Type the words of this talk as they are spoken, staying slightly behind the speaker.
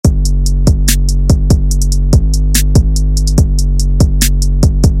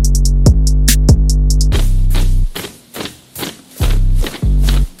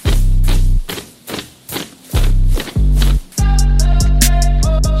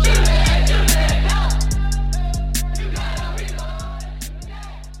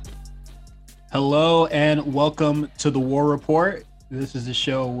Hello and welcome to the War Report. This is a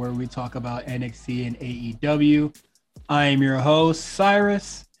show where we talk about NXT and AEW. I am your host,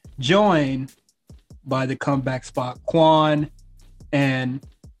 Cyrus, joined by the comeback spot, Quan, and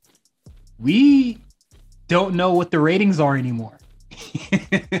we don't know what the ratings are anymore.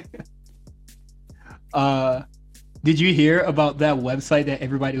 Did you hear about that website that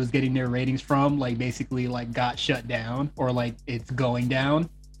everybody was getting their ratings from? Like basically like got shut down or like it's going down.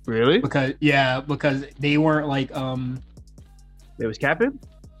 Really? Because they weren't like It was capping?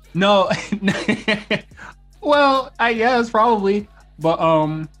 no well, I guess probably.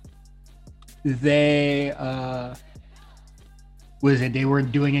 But they they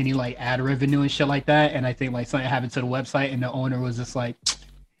weren't doing any like ad revenue and shit like that. And I think like something happened to the website and the owner was just like,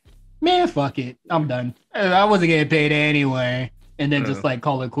 man, fuck it. I'm done. I wasn't getting paid anyway. And then just like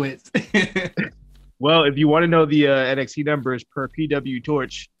call it quits. Well, if you want to know the NXT numbers per PW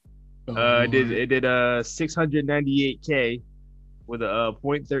Torch, it did 698K with a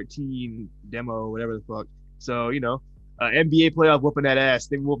 .13 demo, whatever the fuck. So NBA playoff whooping that ass.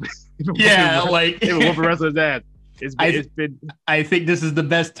 They whooping, yeah, they were whooping wrestlers' ass. I think this is the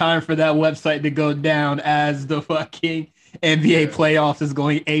best time for that website to go down as the fucking NBA playoffs is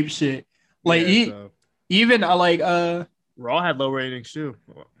going ape shit. Like even Raw had low ratings too.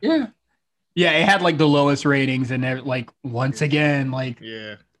 Yeah, it had like the lowest ratings, and like once again, like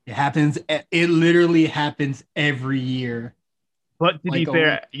it happens. It literally happens every year. But to be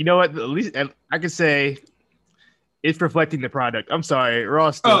fair, you know what? At least I could say it's reflecting the product. I'm sorry,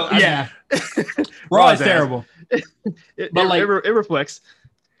 Raw. Raw is terrible. It reflects.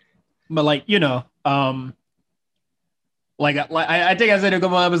 But like I think I said a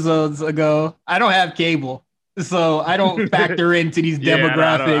couple episodes ago, I don't have cable. So I don't factor into these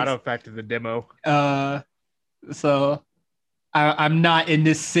demographics. I don't factor the demo. So I'm not in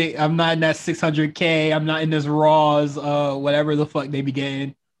this. I'm not in that 600K. I'm not in this Raw's. Whatever the fuck they be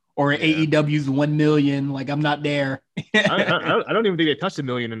getting, or AEW's 1 million. Like I'm not there. I don't even think they touched 1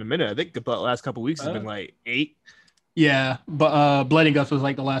 million in a minute. I think the last couple of weeks has been like 8. Yeah, but Blood and Guts was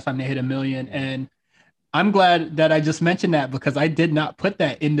like the last time they hit 1 million, and I'm glad that I just mentioned that because I did not put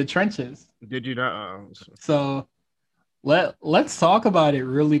that in the trenches. Did you not? So let's talk about it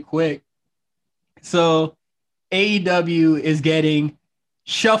really quick. So AEW is getting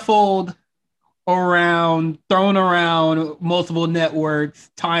shuffled around, thrown around multiple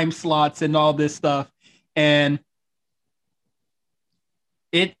networks, time slots, and all this stuff. And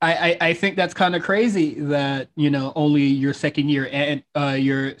I think that's kind of crazy that only your second year in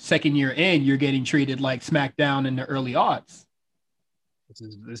you're getting treated like SmackDown in the early aughts.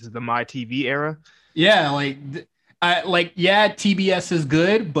 This is the My TV era. Yeah, TBS is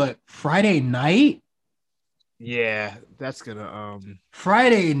good, but Friday night. Yeah, that's gonna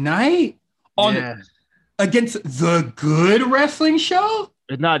Friday night against the Good Wrestling Show.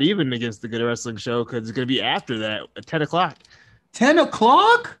 It's not even against the Good Wrestling Show because it's gonna be after that at 10 o'clock. 10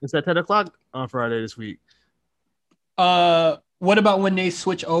 o'clock? It's at 10 o'clock on Friday this week. What about when they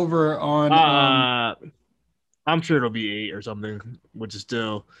switch over on? I'm sure it'll be 8 or something, which is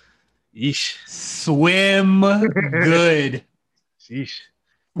still, yeesh. Swim good. Sheesh.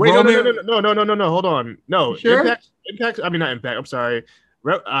 Wait, no. Hold on. No, sure? Impact. I mean, not Impact. I'm sorry.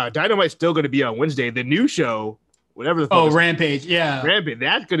 Dynamite's still going to be on Wednesday. The new show, whatever the fuck. Oh, Rampage. Yeah. Rampage.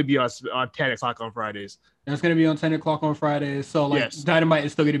 That's going to be on 10 o'clock on Fridays. That's going to be on 10 o'clock on Fridays. So, yes. Dynamite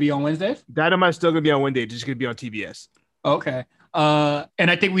is still going to be on Wednesdays? Dynamite's still going to be on Wednesday. It's just going to be on TBS. Okay. And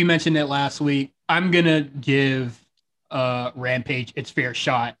I think we mentioned it last week. I'm going to give Rampage its fair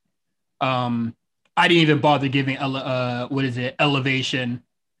shot. I didn't even bother giving Elevation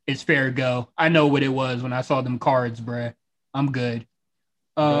its fair go. I know what it was when I saw them cards, bruh. I'm good.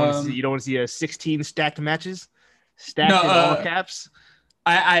 You don't want to see 16 stacked matches? Stacked in all caps?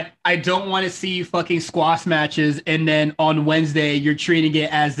 I don't want to see fucking squash matches and then on Wednesday you're treating it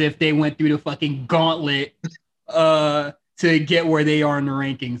as if they went through the fucking gauntlet to get where they are in the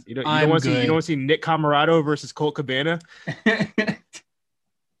rankings. You don't want to see Nick Camarado versus Colt Cabana?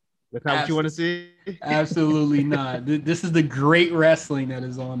 That's not what you want to see? Absolutely not. This is the great wrestling that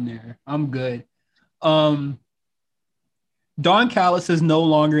is on there. I'm good. Don Callis is no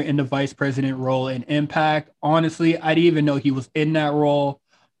longer in the vice president role in Impact. Honestly, I didn't even know he was in that role.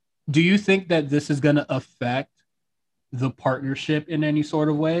 Do you think that this is going to affect the partnership in any sort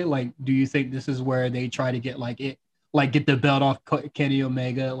of way? Like, do you think this is where they try to get get the belt off Kenny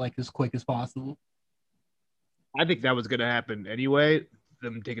Omega like as quick as possible? I think that was going to happen anyway.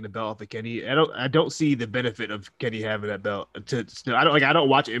 Them taking the belt off of Kenny. I don't see the benefit of Kenny having that belt. I don't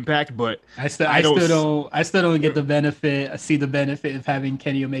watch Impact, but I still don't get the benefit. I see the benefit of having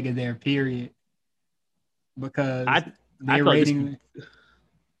Kenny Omega there. Period. because I their thought this. rating.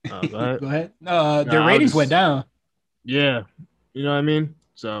 Oh, go ahead. Go ahead. No, Their I was ratings went just down. yeah. You know what I mean?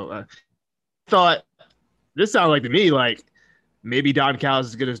 So I thought this sounded like to me like maybe Don Callis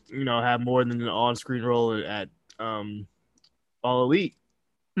is gonna have more than an on-screen role at um All Elite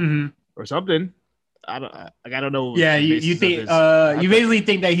Mm-hmm. or something. I don't know Yeah, the you basis of think his you contract. basically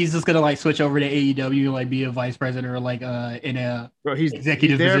think that he's just gonna like switch over to AEW, like be a vice president or like in a Bro, he's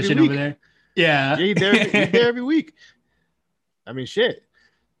executive there every position over week. there. Yeah. Yeah, he's there every week. I mean, shit.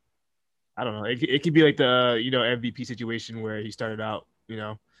 I don't know. It could be like the MVP situation where he started out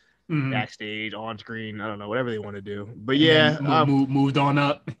Mhm. backstage on screen. I don't know, whatever they want to do. But And then yeah, moved on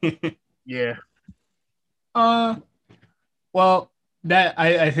up. yeah, uh, well, that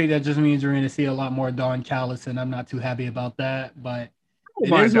I think that just means we're going to see a lot more Don Callis, and I'm not too happy about that. But oh it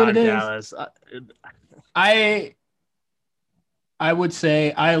my is what it Don is. Callis. I I would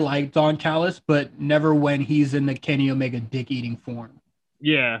say I like Don Callis, but never when he's in the Kenny Omega dick eating form.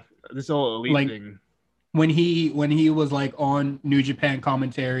 Yeah, this whole elite Like thing. when he was like on New Japan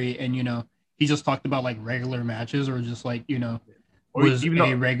commentary, and he just talked about like regular matches, or just like Or was even a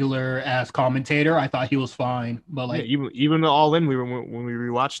though, regular ass commentator. I thought he was fine, but yeah, like, even the All In we were when we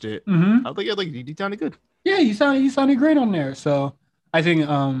rewatched it, mm-hmm. I think he sounded good. Yeah, he sounded great on there. So I think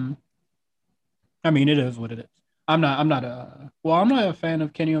I mean, it is what it is. I'm not a fan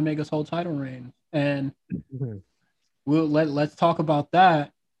of Kenny Omega's whole title reign, and let's talk about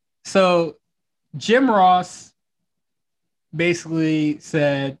that. So Jim Ross basically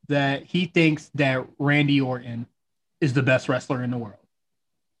said that he thinks that Randy Orton is the best wrestler in the world.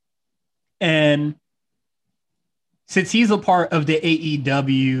 And since he's a part of the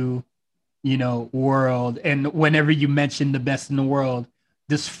AEW, world, and whenever you mention the best in the world,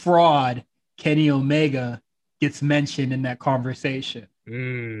 this fraud, Kenny Omega, gets mentioned in that conversation.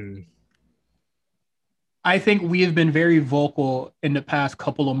 Mm. I think we have been very vocal in the past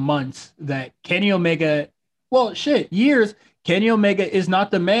couple of months that Kenny Omega, well, shit, years, Kenny Omega is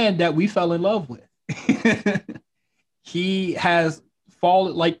not the man that we fell in love with. He has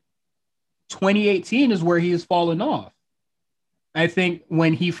fallen, like 2018 is where he has fallen off. I think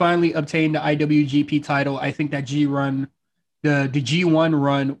when he finally obtained the IWGP title, I think that G run, the G1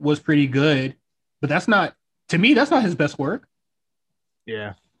 run was pretty good, but that's not, to me, that's not his best work.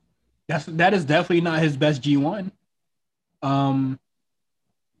 Yeah. That is definitely not his best G1. Um,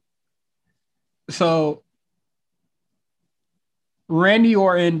 so Randy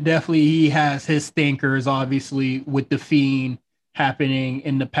Orton definitely, he has his stinkers, obviously, with the Fiend happening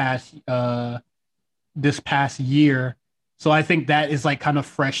in the past this past year. So I think that is like kind of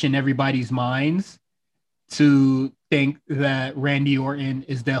fresh in everybody's minds to think that Randy Orton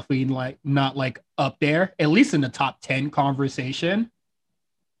is definitely like not like up there, at least in the top 10 conversation.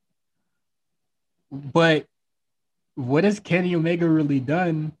 But what has Kenny Omega really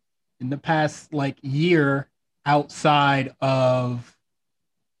done in the past like year outside of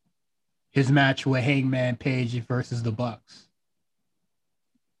his match with Hangman Page versus the Bucks?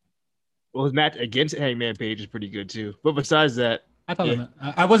 Well, his match against Hangman Page is pretty good too. But besides that, I thought yeah,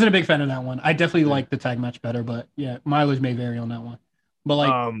 I wasn't a big fan of that one. I definitely yeah. like the tag match better, but yeah, mileage may vary on that one. But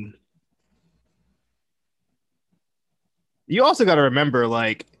like, you also got to remember,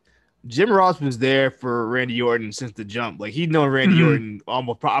 like, Jim Ross was there for Randy Orton since the jump. Like, he'd known Randy Orton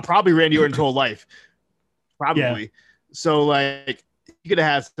probably Randy Orton's whole life, probably. Yeah. So, like, he could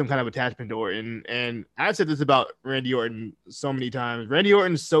have had some kind of attachment to Orton. And I've said this about Randy Orton so many times. Randy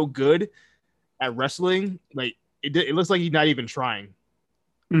Orton's so good at wrestling, like, it looks like he's not even trying.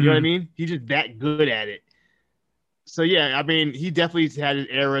 You know what I mean? He's just that good at it. So yeah, I mean, he definitely had his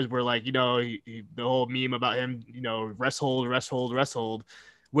eras where, like, the whole meme about him, rest hold,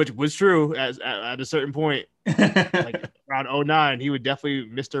 which was true at a certain point, like around 09, he would definitely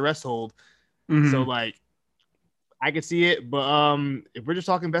Mr. Rest hold. So like, I could see it, but if we're just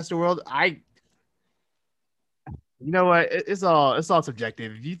talking best of the world, you know what, it's all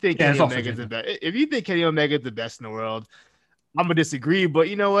subjective. If you think Kenny Omega is the best, if you think Kenny Omega is the best in the world, I'm gonna disagree, but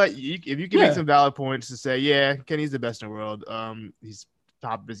you know what? If you can make some valid points to say, yeah, Kenny's the best in the world. He's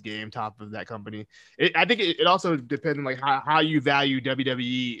top of his game, top of that company. I think it also depends on like how you value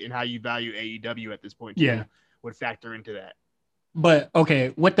WWE and how you value AEW at this point. Too, yeah, would factor into that. But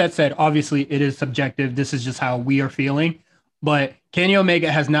okay, with that said, obviously it is subjective. This is just how we are feeling. But Kenny Omega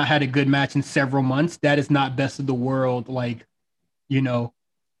has not had a good match in several months. That is not best of the world. Like,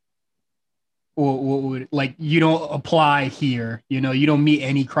 or like you don't apply here. You don't meet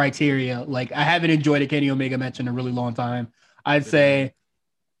any criteria. Like, I haven't enjoyed a Kenny Omega match in a really long time. I'd say,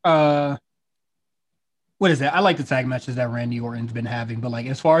 what is it? I like the tag matches that Randy Orton's been having, but like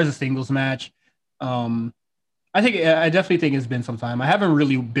as far as a singles match, I definitely think it's been some time. I haven't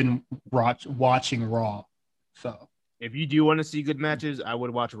really been watching Raw, so. If you do want to see good matches, I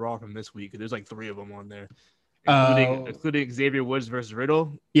would watch Raw from this week. There's like 3 of them on there, Uh, including Xavier Woods versus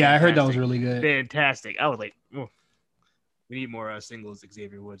Riddle. yeah, I heard that was Fantastic, really good. fantastic. I was like, oh, we need more singles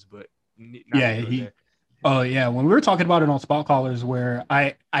Xavier Woods, but Yeah, Oh yeah, when we were talking about it on Spot Callers, where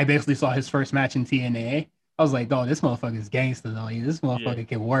I basically saw his first match in TNA, I was like, oh, this motherfucker is gangster though. This motherfucker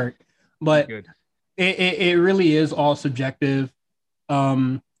can work, but it really is all subjective.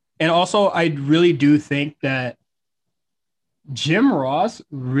 And also, I really do think that Jim Ross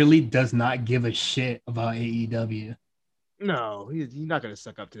really does not give a shit about AEW. No, he's not gonna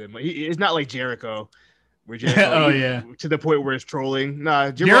suck up to them. It's not like Jericho. Where Oh yeah, to the point where it's trolling.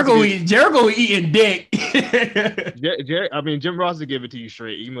 Nah, Jericho eating dick. I mean, Jim Ross will give it to you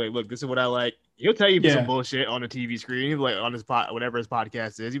straight. You can be like, look, this is what I like. He'll tell you some bullshit on the TV screen. He'll be like on his whatever his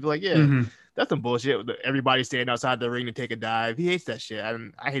podcast is. He'll be like, yeah, that's some bullshit. Everybody standing outside the ring to take a dive. He hates that shit.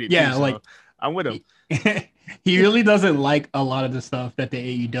 I hate it. Yeah, too, like so I'm with him. He really doesn't like a lot of the stuff that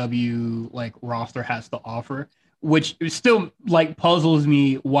the AEW like roster has to offer, which still like puzzles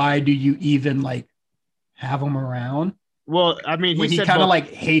me. Why do you even like have him around? Well, I mean, he kind of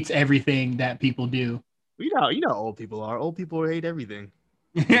like hates everything that people do. You know, old people are. Old people hate everything.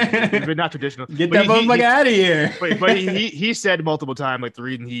 They're not traditional. Get that motherfucker out of here. But he said multiple times like the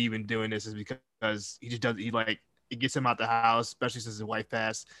reason he even doing this is because he just does. It gets him out the house, especially since his wife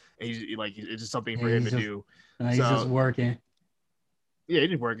passed, and it's just something for him to do. He's just working. Yeah,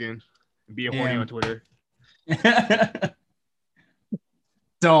 he's just working. Being horny on Twitter.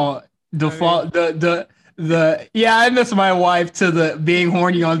 Don't default I miss my wife to the being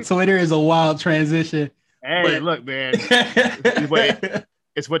horny on Twitter is a wild transition. Hey, look, man.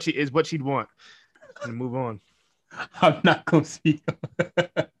 It's what she'd want. And move on. I'm not gonna speak.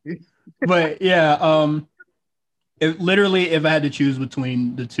 But yeah, if I had to choose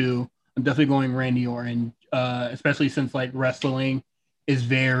between the two, I'm definitely going Randy Orton. Especially since like wrestling is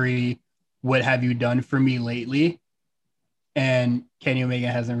very what have you done for me lately? And Kenny Omega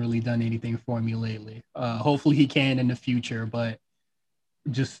hasn't really done anything for me lately. Hopefully he can in the future, but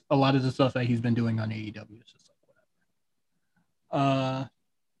just a lot of the stuff that he's been doing on AEW is just like whatever.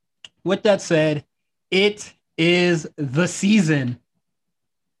 With that said, it is the season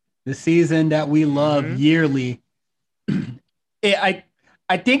that we love yearly.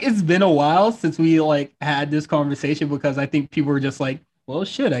 I think it's been a while since we like had this conversation because I think people were just like, well,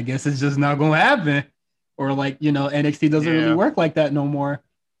 shit, I guess it's just not going to happen. Or like, NXT doesn't really work like that no more.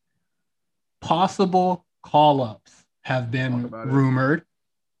 Possible call-ups have been rumored.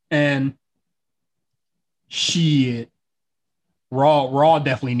 And shit, Raw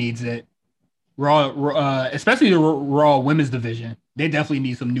definitely needs it. Raw, especially the Raw women's division. They definitely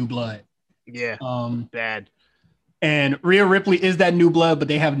need some new blood. Yeah, bad. And Rhea Ripley is that new blood, but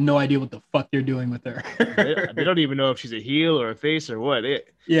they have no idea what the fuck they're doing with her. They don't even know if she's a heel or a face or what.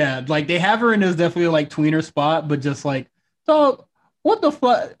 Yeah, like they have her in this definitely like tweener spot, but just like, so what the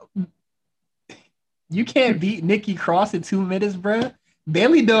fuck? You can't beat Nikki Cross in 2 minutes, bro.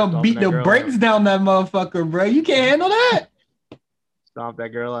 Bailey done beat the brakes down that motherfucker, bro. You can't handle that. Stomp that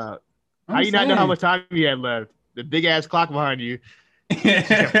girl out. How you not know how much time you had left? The big ass clock behind you. She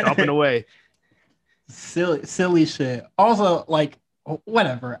kept stomping away. Silly shit. Also, like,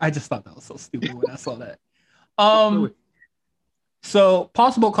 whatever. I just thought that was so stupid when I saw that. So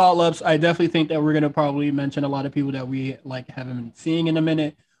possible call-ups. I definitely think that we're gonna probably mention a lot of people that we like haven't been seeing in a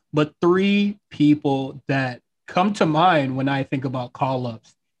minute. But 3 people that come to mind when I think about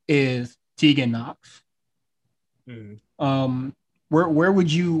call-ups is Tegan Knox. Where would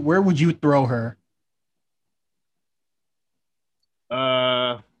you throw her?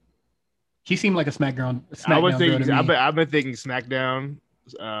 She seemed like a SmackDown. I've been thinking SmackDown.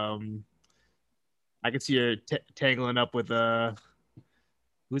 I could see her tangling up with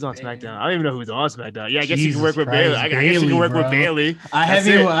who's on SmackDown. I don't even know who's on SmackDown. Yeah, I guess you can work with Bayley. I guess you can work with Bayley. I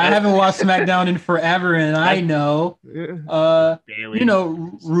haven't watched SmackDown in forever, and I know. Bayley.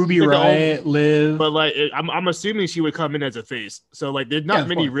 Ruby Riott, Liv. But like, I'm assuming she would come in as a face. So like, there's not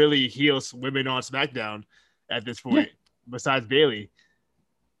many really heel women on SmackDown at this point besides Bayley.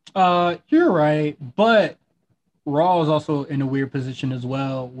 You're right, but Raw is also in a weird position as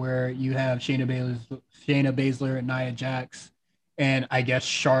well, where you have Shayna Baszler, and Nia Jax, and I guess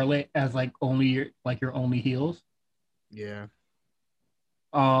Charlotte as like your only heels. Yeah.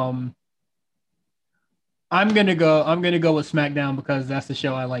 I'm gonna go with SmackDown because that's the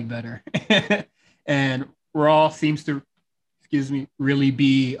show I like better, and Raw seems to, really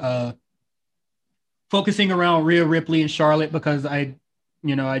be focusing around Rhea Ripley and Charlotte because I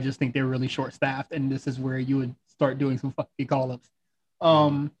just think they're really short-staffed, and this is where you would start doing some fucking call-ups.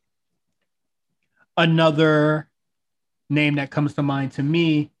 Another name that comes to mind to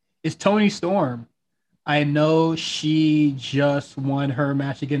me is Toni Storm. I know she just won her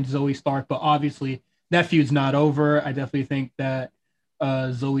match against Zoe Stark, but obviously that feud's not over. I definitely think that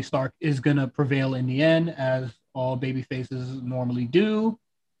Zoe Stark is going to prevail in the end, as all baby faces normally do.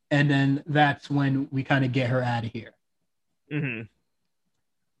 And then that's when we kind of get her out of here. Mm-hmm.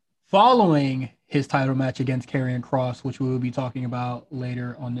 Following his title match against Karrion Kross, which we will be talking about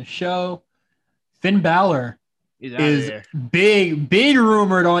later on the show, Finn Balor is big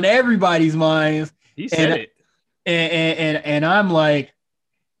rumored on everybody's minds. He said it. And I'm like,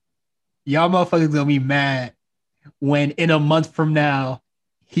 y'all motherfuckers gonna be mad when in a month from now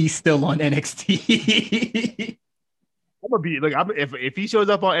he's still on NXT. I'm gonna be like, if he shows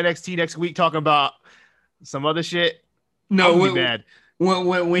up on NXT next week talking about some other shit, no, I'm gonna be mad.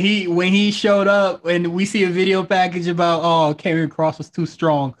 When he showed up and we see a video package about Karrion Kross was too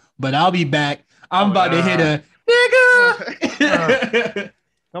strong, but I'll be back. I'm about to hit a nigga.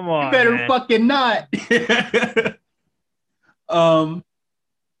 Come on, you better man. fucking not. But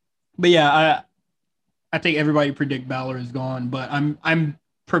yeah, I think everybody predict Balor is gone, but I'm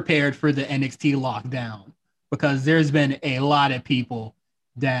prepared for the NXT lockdown because there's been a lot of people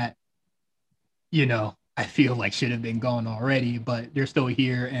that, you know, I feel like should have been gone already, but they're still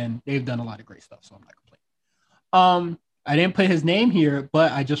here and they've done a lot of great stuff, so I'm not complaining. I didn't put his name here,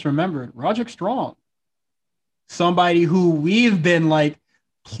 but I just remembered Roderick Strong. Somebody who we've been like,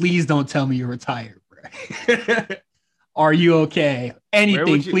 please don't tell me you're retired, bro. Are you okay?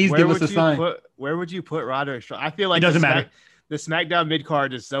 Anything, please give us a sign. Where would you put Roderick Strong? I feel like it doesn't matter. The SmackDown mid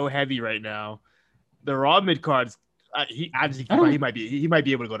card is so heavy right now. The Raw mid cards, he might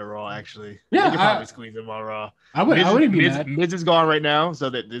be able to go to Raw actually. Yeah, they could probably squeeze him on Raw. I wouldn't be mad. Miz is gone right now, so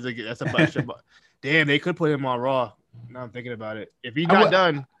that's a bunch of. Damn, they could put him on Raw. Now I'm thinking about it. If he's not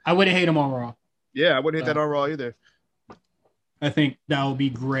done, I wouldn't hate him on Raw. Yeah, I wouldn't hit that on Raw either. I think that would be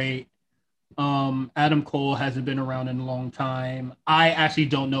great. Adam Cole hasn't been around in a long time. I actually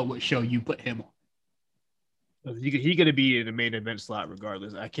don't know what show you put him on. He gonna be in the main event slot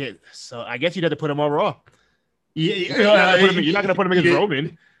regardless. I can't. So I guess you'd have to put him on Raw. Yeah, you're not gonna put him against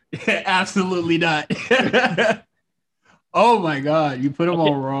Roman. Absolutely not. Oh my God, you put him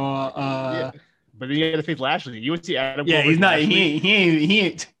on Raw. Yeah. But then you had to face Lashley. You would see Adam. Yeah, Cole he's not. Lashley. He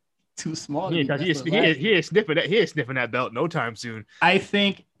ain't too small. He is sniffing that belt no time soon. I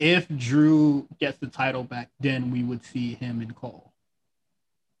think if Drew gets the title back, then we would see him and Cole.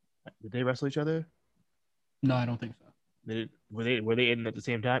 Did they wrestle each other? No, I don't think so. Were they in at the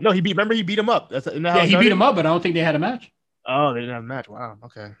same time? No, he beat him up. He beat him up, but I don't think they had a match. Oh, they didn't have a match. Wow.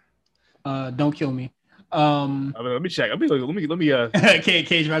 Okay. Don't kill me. Let me check. Let me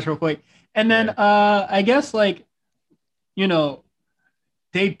cage match real quick. And then I guess like, you know,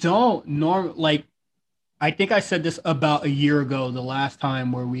 they don't like, I think I said this about a year ago, the last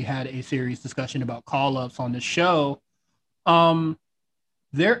time where we had a serious discussion about call-ups on the show.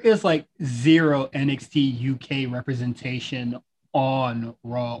 There is like zero NXT UK representation on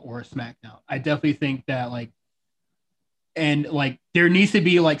Raw or SmackDown. I definitely think that like, and like there needs to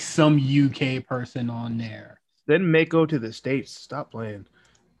be like some UK person on there. Then Mako to the States. Stop playing.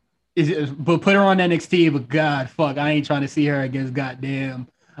 But put her on NXT, but God, fuck, I ain't trying to see her against goddamn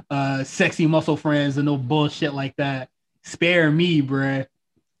sexy muscle friends and no bullshit like that. Spare me, bruh.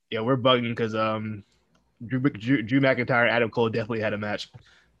 Yeah, we're bugging because Drew McIntyre and Adam Cole definitely had a match.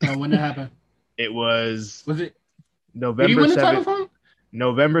 When that happened? Was it November? Did he win the title from him?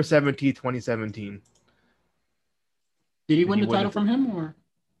 November 17th, 2017. Did he win the title from him or?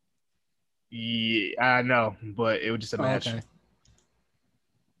 Yeah, no, but it was just a match. Okay.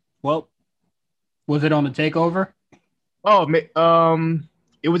 Well, was it on the takeover? Oh,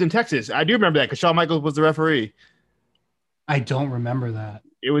 it was in Texas. I do remember that because Shawn Michaels was the referee. I don't remember that.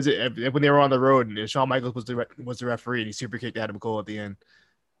 It was when they were on the road, and Shawn Michaels was the referee, and he super kicked Adam Cole at the end.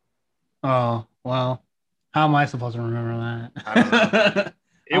 Oh well, how am I supposed to remember that? I don't know.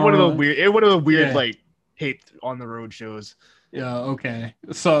 It one of the weird like taped on the road shows. Yeah. Okay.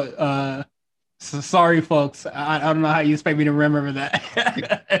 So sorry, folks. I don't know how you expect me to remember that.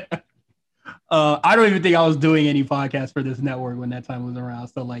 I don't even think I was doing any podcasts for this network when that time was around.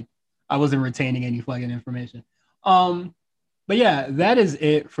 So like, I wasn't retaining any fucking information. But yeah, that is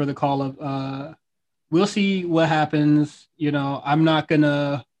it for the call up. We'll see what happens. You know, I'm not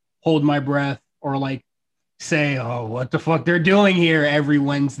gonna hold my breath or like say, oh, what the fuck they're doing here every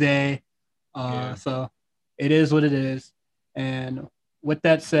Wednesday. So it is what it is. And with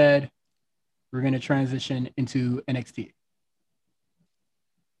that said, we're going to transition into NXT.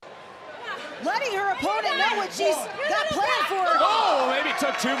 Letting her opponent know what she's got planned for her. Oh, maybe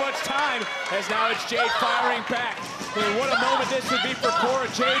took too much time, as now it's Jade firing back. I mean, what a moment this would be for Cora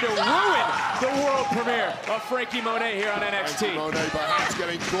Jade to ruin the world premiere of Frankie Monet here on NXT. Frankie Monet perhaps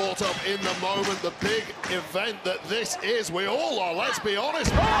getting caught up in the moment, the big event that this is. We all are, let's be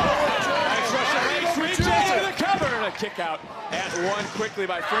honest. Nice Russian leg sweep, Jade to the cover. And a kick out at one quickly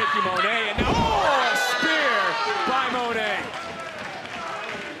by Frankie Monet. And now, a spear by Monet.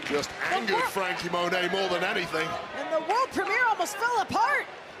 Just angered Frankie Monet more than anything. And the world premiere almost fell apart.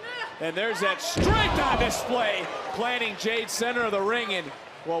 And there's that strength on display, planting Jade center of the ring. And,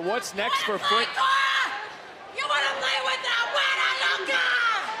 well, what's next for Frank? You want to play with that winner,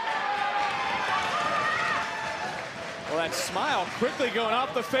 Well, that smile quickly going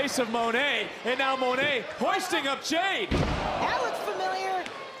off the face of Monet. And now Monet hoisting up Jade. That looks familiar.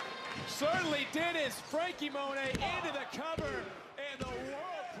 Certainly did, as Frankie Monet into the cover. And the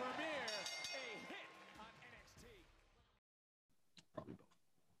world premiere, a hit on NXT.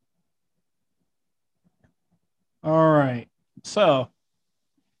 All right. So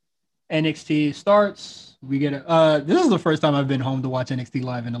NXT starts. We get this is the first time I've been home to watch NXT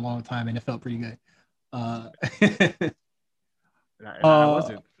live in a long time, and it felt pretty good. I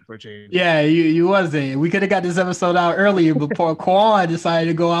wasn't for change. Yeah, you wasn't. We could have got this episode out earlier before Quan decided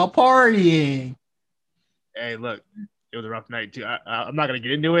to go out partying. Hey, look, it was a rough night too. I'm not gonna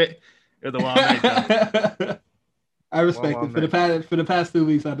get into it. It was a wild night though. I respect it. For the past 2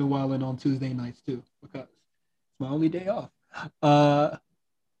 weeks, I've been wilding on Tuesday nights too, because it's my only day off.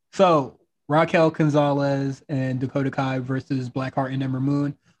 So Raquel Gonzalez and Dakota Kai versus Blackheart and Ember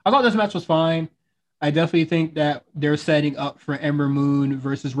Moon. I thought this match was fine. I definitely think that they're setting up for Ember Moon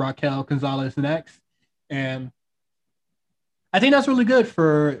versus Raquel Gonzalez next, and I think that's really good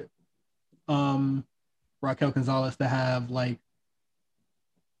for Raquel Gonzalez to have like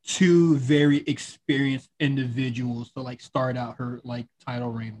two very experienced individuals to like start out her like title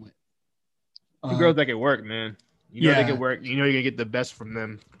reign with. The girls that can work, man. You know they can work. You know you're gonna get the best from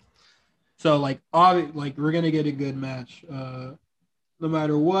them. So like we're gonna get a good match. No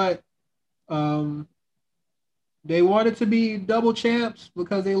matter what. They wanted to be double champs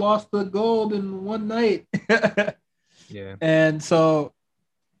because they lost the gold in one night. Yeah. And so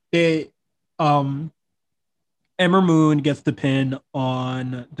they Ember Moon gets the pin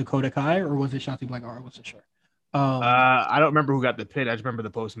on Dakota Kai, or was it Shotzi Blackheart? I wasn't sure. I don't remember who got the pin. I just remember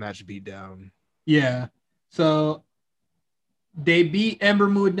the post-match beatdown. Yeah. So they beat Ember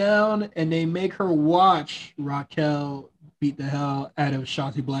Moon down and they make her watch Raquel beat the hell out of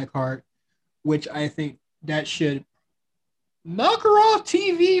Shotzi Blackheart, which I think that should knock her off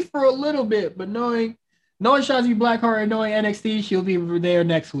TV for a little bit. But knowing Shotzi Blackheart and knowing NXT, she'll be there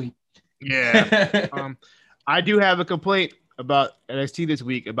next week. Yeah. I do have a complaint about NXT this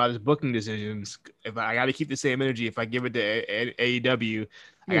week about his booking decisions. If I got to keep the same energy, if I give it to AEW,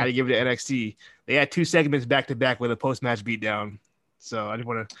 I got to give it to NXT. They had 2 segments back to back with a post match beatdown. So I just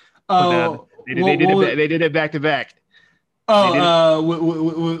want to. They did it back to back.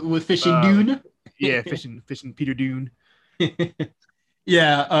 With Fish and Dune. Yeah, Fish and Peter Dune.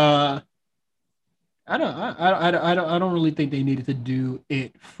 Yeah. I don't really think they needed to do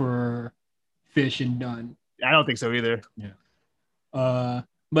it for Fish and Dunn. I don't think so either. Yeah.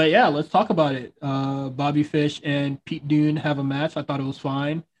 But yeah, let's talk about it. Bobby Fish and Pete Dunne have a match. I thought it was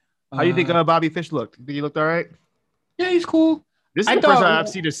fine. How do you think Bobby Fish looked? Think he looked all right? Yeah, he's cool. This is the first time I've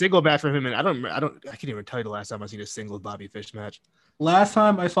seen a single match from him, and I can't even tell you the last time I've seen a single Bobby Fish match. Last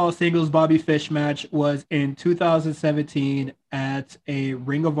time I saw a singles Bobby Fish match was in 2017 at a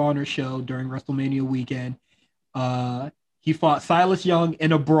Ring of Honor show during WrestleMania weekend. He fought Silas Young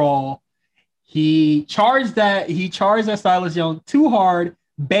in a brawl. He charged at Silas Young too hard,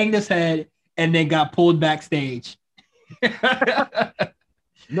 banged his head, and then got pulled backstage. That's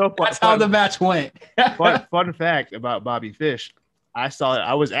how the match went. fun fact about Bobby Fish. I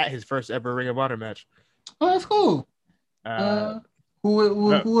was at his first ever Ring of Honor match. Oh, that's cool.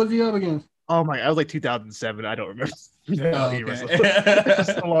 Who was he up against? Oh my! I was like 2007. I don't remember. Okay.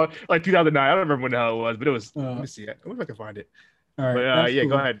 So long, like 2009. I don't remember when the hell it was, but it was. Let me see it. I wonder if I can find it. All right. But yeah, cool.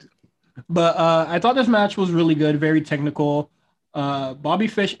 Go ahead. But I thought this match was really good, very technical. Bobby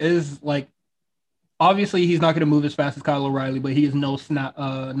Fish is like, obviously he's not going to move as fast as Kyle O'Reilly, but he is no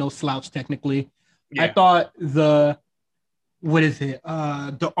slouch technically. Yeah. I thought the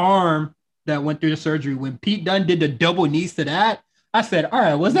arm that went through the surgery when Pete Dunne did the double knees to that, I said, all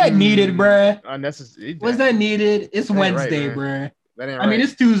right, was that needed, bruh? Unnecessary. Was that needed? It's Wednesday, right, bruh. That ain't right. I mean,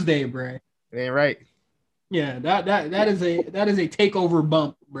 it's Tuesday, bruh. It ain't right. Yeah, that is a takeover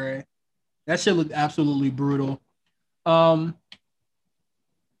bump, bruh. That shit looked absolutely brutal.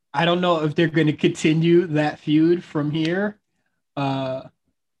 I don't know if they're going to continue that feud from here.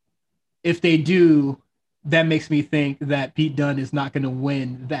 If they do, that makes me think that Pete Dunne is not going to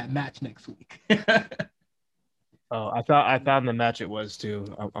win that match next week. Oh, I found the match it was too.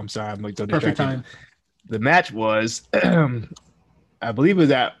 I'm sorry, I'm like so Perfect distracted. time. The match was, I believe it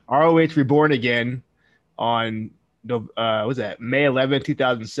was at ROH Reborn Again on was that May 11,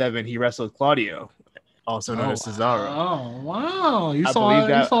 2007. He wrestled Claudio, also known as Cesaro. Oh wow! You I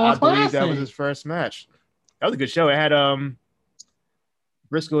saw believe that was his first match. That was a good show. It had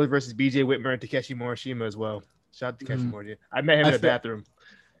Briscoe versus BJ Whitmer and Takeshi Morishima as well. Shout out to Takeshi Morishima. I met him in the bathroom.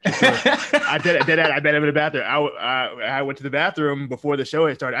 I met him in the bathroom. I went to the bathroom before the show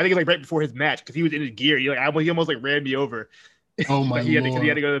had started. I think it was like right before his match because he was in his gear. He almost like ran me over. Oh my he had lord! He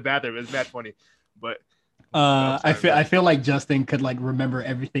had to go to the bathroom. It was mad funny, but I feel like Justin could like remember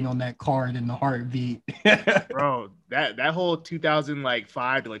everything on that card in the heartbeat. Bro, that whole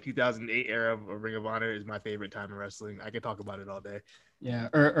 2005 to like 2008 era of Ring of Honor is my favorite time in wrestling. I could talk about it all day. Yeah,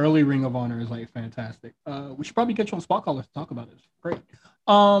 early Ring of Honor is like fantastic. We should probably get you on Spot Caller to talk about it. Great.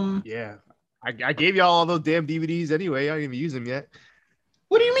 Yeah, I gave y'all all those damn DVDs anyway. I didn't even use them yet.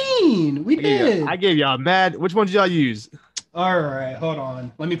 What do you mean? We did. I gave y'all mad. Which ones did y'all use? All right, hold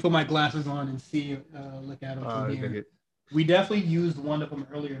on. Let me put my glasses on and see. Look at them from here. We definitely used one of them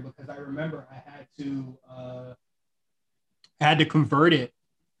earlier because I remember I had to convert it.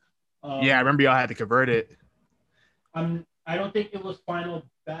 Yeah, I remember y'all had to convert it. I don't think it was Final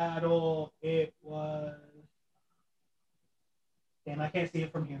Battle. It was. Damn, I can't see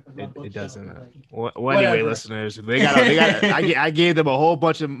it from here. It doesn't. Well, anyway, listeners, I gave them a whole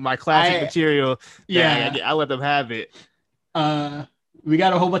bunch of my classic material. Yeah, I let them have it. We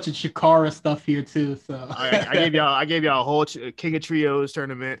got a whole bunch of Chikara stuff here too. So I gave y'all a whole King of Trios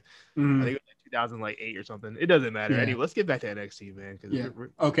tournament. I think it was like 2008 or something. It doesn't matter. Yeah. Anyway, let's get back to NXT, man. Because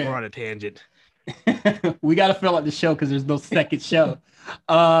we're on a tangent. We got to fill out the show because there's no second show.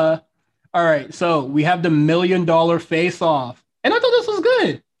 All right, so we have the $1 million face-off, and I thought this was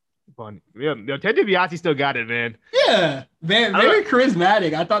good. Fun. Yeah, Ted DiBiase still got it, man. Yeah, very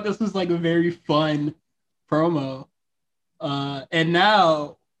charismatic. I thought this was like a very fun promo. And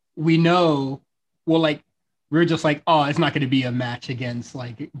now we know, we're just like, oh, it's not going to be a match against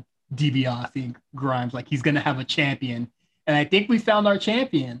like DiBiase Grimes. Like he's going to have a champion. And I think we found our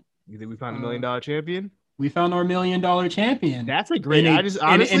champion. You think we found $1 million champion? We found our $1 million champion. That's a great.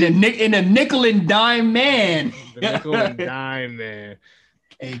 Honestly, in a nickel and dime man. The nickel and dime man.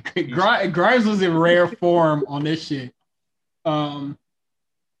 Hey, Grimes was in rare form on this shit. So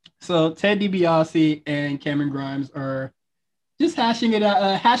Ted DiBiase and Cameron Grimes are just hashing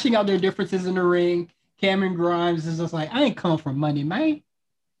out their differences in the ring. Cameron Grimes is just like, I ain't come from money, man.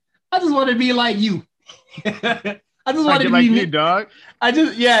 I just want to be like you. I just want to be like you, dog.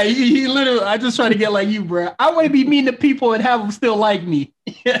 He literally. I just try to get like you, bro. I want to be mean to people and have them still like me.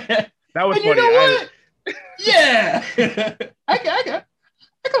 That was and funny. You know what? Yeah, I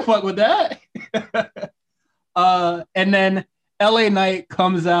can fuck with that. And then LA Knight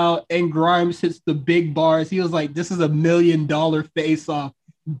comes out and Grimes hits the big bars. He was like, "This is $1 million face-off.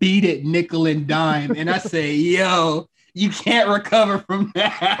 Beat it, nickel and dime." And I say, "Yo, you can't recover from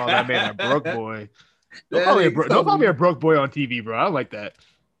that." Oh, that man, a broke boy. Don't call me a broke boy on TV, bro. I don't like that.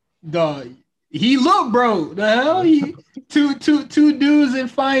 Dog, he looked broke. The hell, two dudes in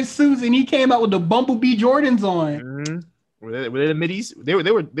fine suits, and he came out with the Bumblebee Jordans on. Mm-hmm. Were they the middies? They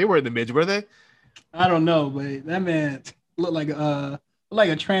were in the mids, were they? I don't know, but that man looked like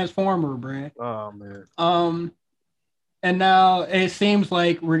a transformer, bro. Oh man. And now it seems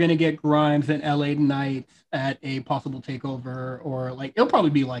like we're gonna get Grimes and LA Knight at a possible takeover, or like it'll probably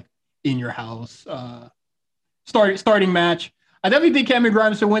be like in your house starting match. I definitely think Cameron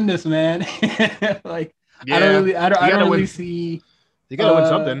Grimes should win this, man. Like yeah, I don't really see. You gotta win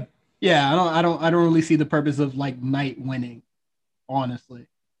something. Yeah, I don't really see the purpose of like Knight winning, honestly.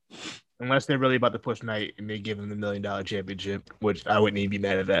 Unless they're really about to push Knight and they give him the $1 million championship, which I wouldn't even be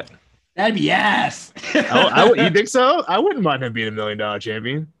mad at that. That'd be ass. You think so? I wouldn't mind him being $1 million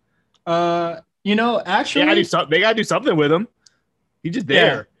champion. Actually, they gotta do something with him. He's just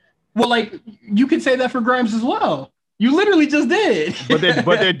there. Yeah. Well, like you could say that for Grimes as well. You literally just did.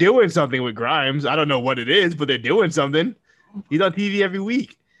 but they're doing something with Grimes. I don't know what it is, but they're doing something. He's on TV every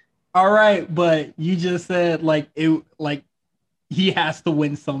week. All right, but you just said he has to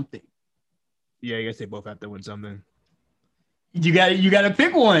win something. Yeah, I guess they both have to win something. You got to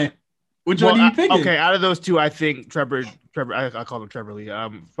pick one. Which one are you picking? Okay, out of those two, I think Trevor. I call him Trevor Lee.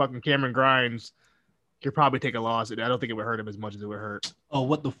 Fucking Cameron Grimes could probably take a loss, and I don't think it would hurt him as much as it would hurt. Oh,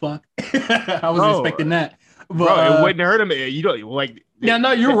 what the fuck? I wasn't expecting that. But, Bro, it wouldn't hurt him. You don't like. Yeah,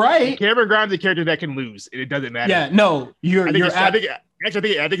 no, you're right. Cameron Grimes is a character that can lose, and it doesn't matter. Yeah, no, I think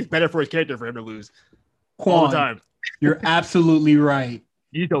it's better for his character for him to lose Quan, all the time. You're absolutely right.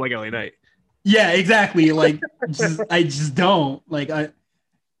 You just don't like LA Knight. Yeah, exactly. Like, I just don't like.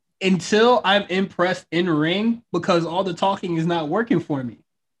 Until I'm impressed in ring, because all the talking is not working for me.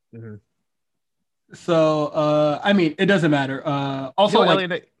 Mm-hmm. So, I mean, it doesn't matter. Also,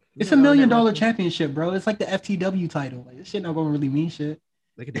 like, it's $1 million championship, bro. It's like the FTW title. Like, this shit not gonna really mean shit.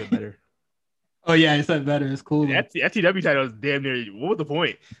 They could do it better. Oh yeah, it's not better. It's cool. The FTW title is damn near. What was the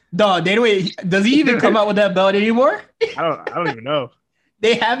point? Dog, does he even come out with that belt anymore? I don't even know.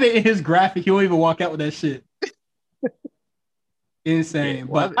 They have it in his graphic. He won't even walk out with that shit. Insane. Yeah,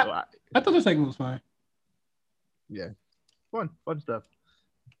 but I thought the segment was fine. Yeah, fun stuff.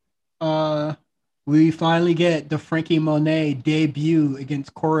 We finally get the Frankie Monet debut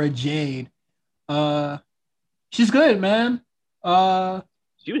against Cora Jade. She's good, man.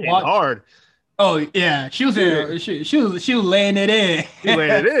 She was hard. Oh yeah, she was in. She was laying it in. She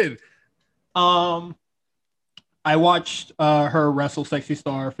laying it in. I watched her wrestle Sexy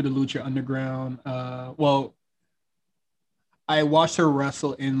Star for the Lucha Underground. I watched her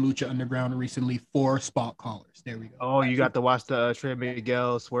wrestle in Lucha Underground recently for Spot Callers. There we go. Oh, you got to watch the Trey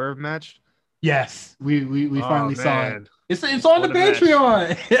Miguel Swerve match? Yes, we finally saw it. It's on the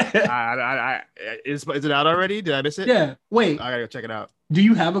Patreon. Is it out already? Did I miss it? Yeah. Wait. I gotta go check it out. Do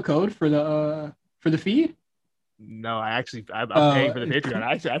you have a code for the feed? No, I'm paying for the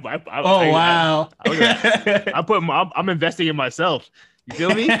Patreon. Wow. I'm investing in myself. You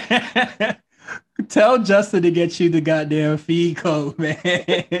feel me? Tell Justin to get you the goddamn feed code,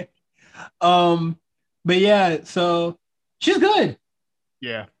 man. But yeah, so she's good.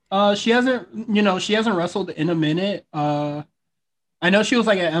 Yeah. She hasn't wrestled in a minute. I know she was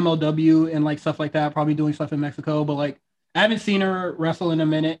like at MLW and like stuff like that, probably doing stuff in Mexico, but like I haven't seen her wrestle in a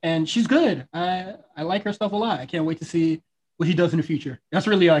minute, and she's good. I like her stuff a lot. I can't wait to see what she does in the future. That's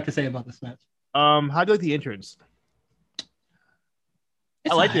really all I can say about this match. How do you like the entrance?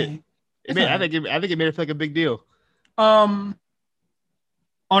 I liked it. I think it made it feel like a big deal. Honestly,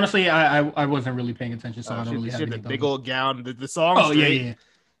 I wasn't really paying attention, so I don't really have the big old gown. The song. Oh yeah.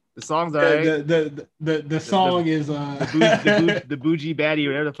 The song's alright. The song is the bougie baddie,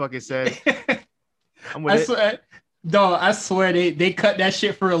 whatever the fuck it said. I'm with it. I swear they cut that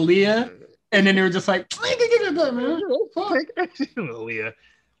shit for Aaliyah, and then they were just like, Aaliyah.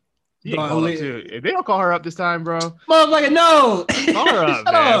 Too. If they don't call her up this time, bro. Motherfucker, no. Call her up,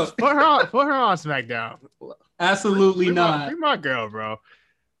 man. Up. Put her on SmackDown. Absolutely not. Free my girl, bro.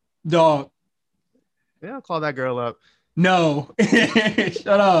 Dog. They don't call that girl up. No. Shut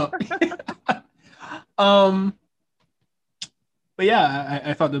up. But yeah,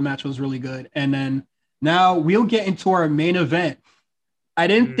 I thought the match was really good. And then now we'll get into our main event. I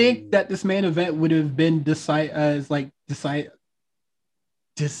didn't think that this main event would have been decisive.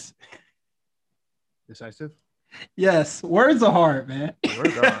 Yes, words are hard, man.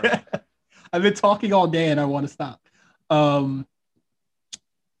 Words are hard. I've been talking all day and I want to stop.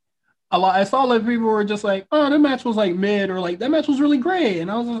 I saw like people were just like, oh, that match was like mid, or like that match was really great. And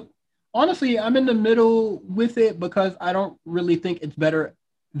I was like, honestly, I'm in the middle with it because I don't really think it's better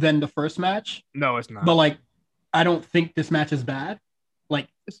than the first match. No, it's not. But like, I don't think this match is bad. Like,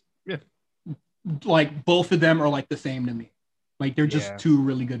 like both of them are like the same to me. Like they're just two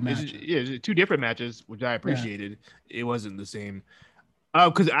really good matches. Two different matches, which I appreciated. Yeah. It wasn't the same.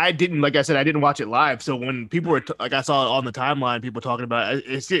 Because I didn't watch it live. So when people were I saw it on the timeline, people talking about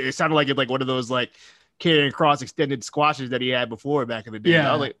it, it sounded like one of those like Karrion Kross extended squashes that he had before back in the day. Yeah,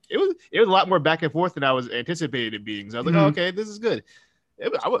 I was like, it was a lot more back and forth than I was anticipated it being. So I was like, oh, okay, this is good. I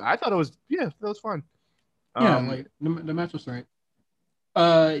thought it was that was fun. Yeah, like the match was right.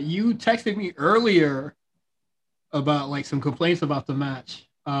 You texted me earlier about like some complaints about the match.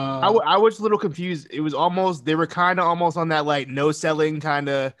 I was a little confused. It was they were kind of almost on that like no selling kind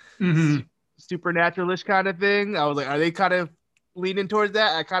of supernatural-ish kind of thing. I was like, are they kind of leaning towards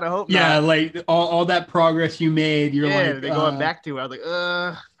that? I kind of hope not. Like all that progress you made, you're like they're going back to it. I was like,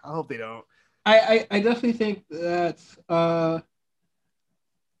 I hope they don't. I definitely think that's I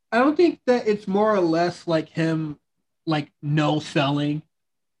don't think that it's more or less like him like no selling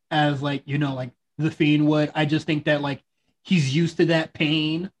as like like the Fiend would. I just think that like he's used to that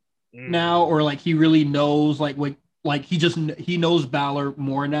pain now, or like he really knows like what like he knows Balor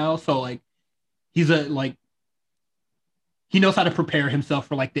more now, so like he knows how to prepare himself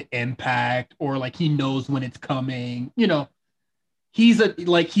for like the impact, or like he knows when it's coming. He's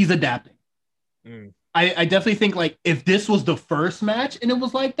adapting. I definitely think like if this was the first match and it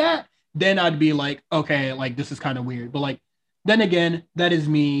was like that, then I'd be like, okay, like this is kind of weird. But like then again, that is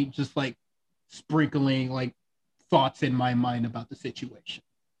me just like sprinkling like thoughts in my mind about the situation.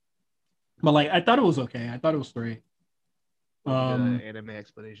 But like I thought it was okay. I thought it was great. Anime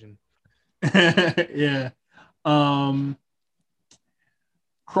explanation. Yeah.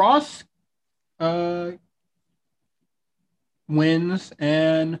 Cross wins,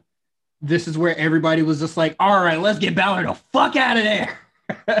 and this is where everybody was just like, all right, let's get Balor the fuck out of there.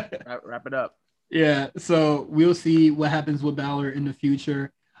 Wrap it up. Yeah, so we'll see what happens with Balor in the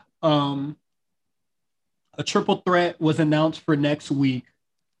future. A triple threat was announced for next week.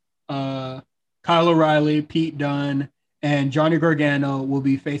 Kyle O'Reilly, Pete Dunne, and Johnny Gargano will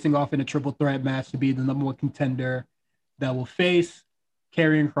be facing off in a triple threat match to be the number one contender that will face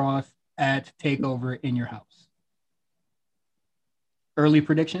Karrion Kross at TakeOver in your house. Early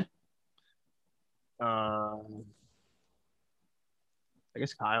prediction? I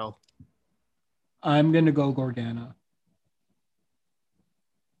guess Kyle. I'm going to go Gargano.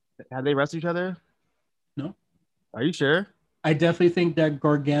 Have they wrestled each other? No. Are you sure? I definitely think that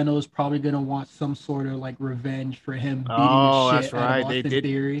Gargano is probably going to want some sort of like revenge for him beating the shit out of Austin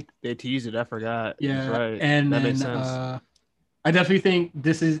Theory. They teased it. I forgot. Yeah, that's right. And that then makes sense. I definitely think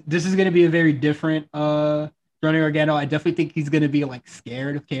this is going to be a very different Johnny Gargano. I definitely think he's going to be like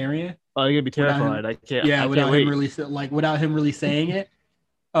scared of Karrion. Oh, you're gonna be terrified. I can't. Yeah, I without can't him really saying it.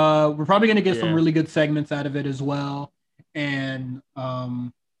 We're probably going to get some really good segments out of it as well. And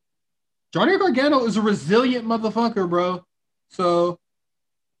Johnny Gargano is a resilient motherfucker, bro. So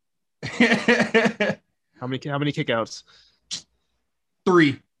how many kickouts?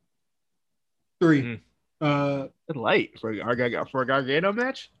 Three. Light for a Gargano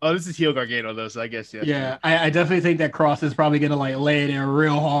match. Oh, this is heel Gargano though, so I guess yeah. I definitely think that Kross is probably gonna like lay it in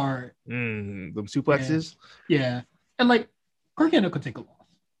real hard. Them suplexes. Yeah, and like Gargano could take a loss.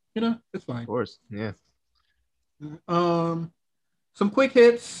 You know, it's fine. Of course, yeah. Some quick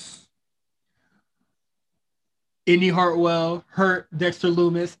hits. Indy Hartwell hurt Dexter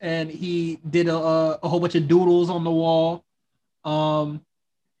Lumis, and he did a whole bunch of doodles on the wall.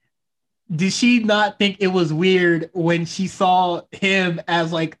 Did she not think it was weird when she saw him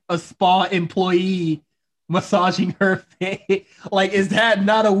as like a spa employee massaging her face? Like, is that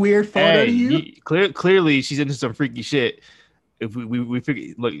not a weird photo to you? Clearly, she's into some freaky shit. If we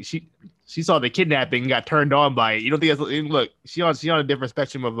figure, look, she saw the kidnapping and got turned on by it. You don't think that's look? She on a different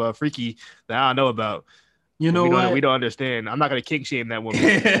spectrum of freaky that I don't know about. You know what? We don't understand. I'm not gonna kink shame that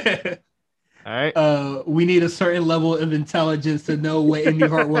woman. All right. We need a certain level of intelligence to know what Indy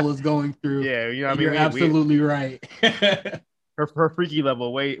Hartwell is going through. Yeah, you know what I mean? You're absolutely right. her freaky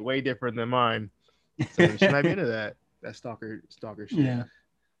level way different than mine. So she might be into that stalker shit.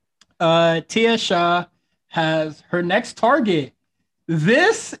 Yeah. Tia Shah has her next target.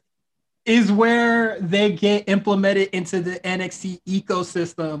 This is where they get implemented into the NXT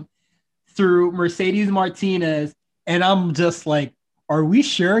ecosystem through Mercedes Martinez, and I'm just like, are we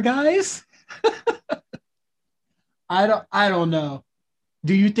sure, guys? I don't know.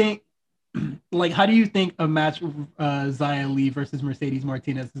 Do you think like how do you think a match Xia Li versus Mercedes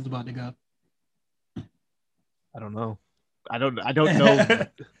Martinez is about to go? I don't know. I don't know.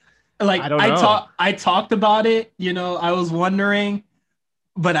 Like I talked about it, you know, I was wondering,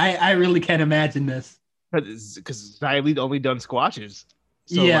 but I really can't imagine this. Because Xia Li only done squashes.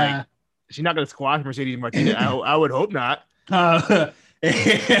 So yeah. Like, she's not gonna squash Mercedes Martinez. I would hope not.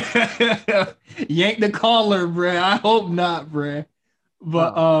 Yank the collar, bruh. I hope not, bruh.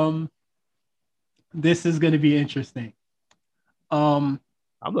 But this is gonna be interesting. I'm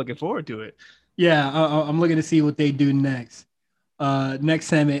looking forward to it. Yeah, I'm looking to see what they do next. Next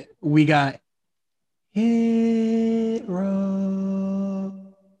segment we got Hit Row.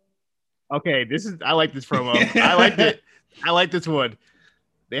 Okay, I like this promo. I liked it. I like this one.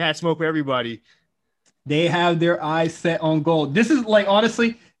 They had smoke for everybody. They have their eyes set on gold. This is like,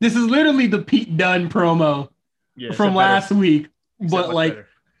 honestly, this is literally the Pete Dunne promo from last week. But like, better.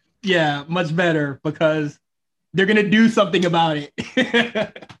 Yeah, much better because they're going to do something about it.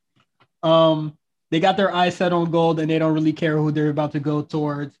 They got their eyes set on gold and they don't really care who they're about to go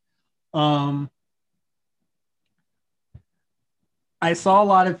towards. I saw a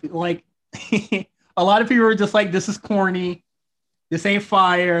lot of like, a lot of people were just like, this is corny. This ain't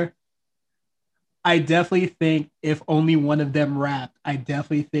fire. I definitely think if only one of them rapped, I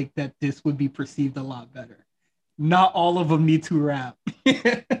definitely think that this would be perceived a lot better. Not all of them need to rap.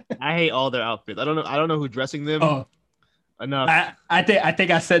 I hate all their outfits. I don't know who's dressing them. Enough. I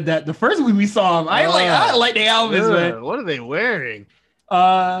think I said that the first week we saw them. I like their outfits, man. What are they wearing?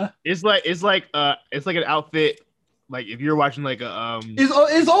 It's like an outfit. Like if you're watching like a is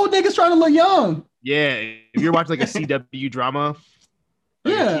old niggas trying to look young. yeah, if you're watching like a CW drama,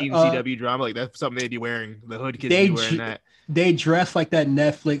 like Yeah, a teen CW drama, like that's something they'd be wearing. The hood kids they be wearing that. They dress like that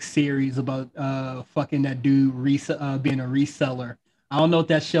Netflix series about fucking that dude being a reseller. I don't know what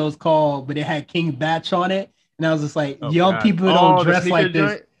that show's called, but it had King Batch on it, and I was just like, young God. people don't the dress like sneaker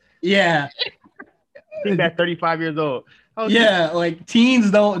this. joint? Yeah, King Batch 35 years old. yeah, like teens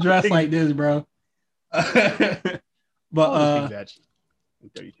don't dress like this, bro. But King Batch.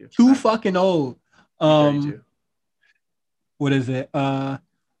 32. too fucking old. 32. What is it?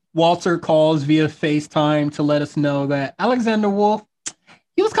 Walter calls via FaceTime to let us know that Alexander Wolf,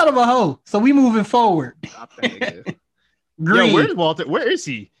 he was kind of a hoe. So we moving forward. Stop that nigga. Green. Yo, where's Walter? Where is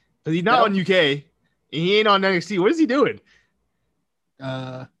he? Because he's not on UK. And he ain't on NXT. What is he doing?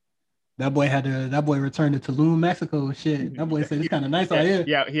 That boy returned to Tulum, Mexico. Shit. That boy said it's kind of nice out here.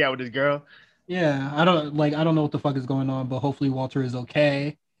 Yeah, he out with his girl. Yeah. I don't know what the fuck is going on, but hopefully Walter is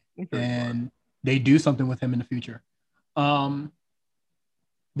okay. And they do something with him in the future.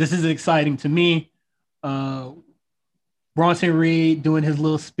 This is exciting to me. Bronson Reed doing his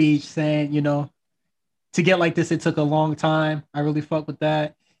little speech saying, to get like this, it took a long time. I really fuck with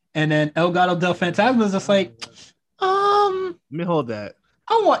that. And then El Gato del Fantasma is just like, let me hold that.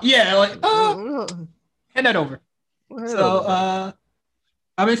 hand that over. So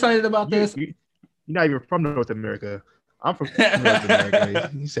I'm excited about this. You're not even from North America. I'm from North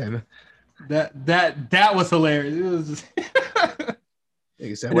America. You said that was hilarious. It was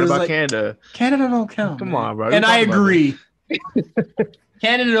just what about Canada? Canada don't count. Come man. on, bro. And I agree.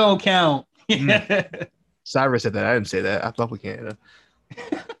 Canada don't count. Cyrus said that. I didn't say that. I fuck with Canada.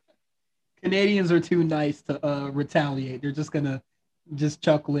 Canadians are too nice to retaliate. They're just gonna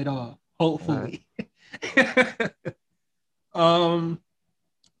chuckle it off. Hopefully.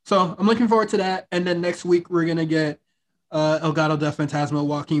 So I'm looking forward to that. And then next week we're gonna get El Gato del Fantasma,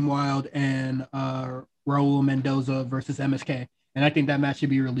 Joaquin Wilde, and Raul Mendoza versus MSK. And I think that match should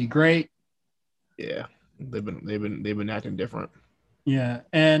be really great. Yeah, they've been acting different. Yeah,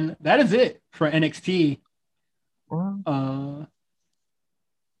 and that is it for NXT. I'm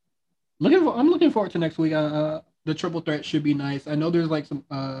looking forward to next week. The triple threat should be nice. I know there's like some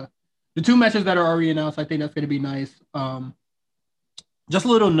the two matches that are already announced. I think that's going to be nice. Just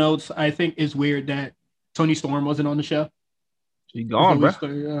little notes. I think it's weird that Toni Storm wasn't on the show. She gone, bro.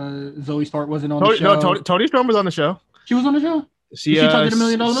 Zoe Stark wasn't on the show. No, Toni Storm was on the show. She was on the show. She talking to $1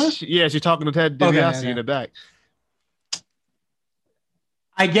 Million? Yeah, she's talking to Ted DiBiase in the back.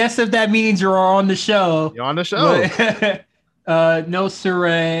 I guess if that means you're on the show. You're on the show. But, no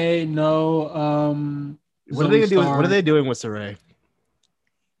Saray, no What are they doing? What are they doing with Saray?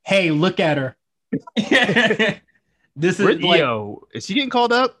 Hey, look at her. This is Where's Io? Is she getting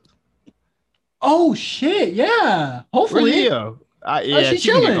called up? Oh shit! Yeah, hopefully. Where's Io? Yeah, she's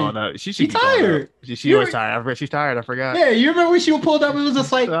chilling. She's tired. She was tired. She's tired. I forgot. Yeah, you remember when she pulled up? It was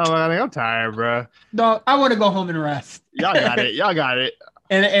just like, I'm tired, bro. Dog, I want to go home and rest. Y'all got it.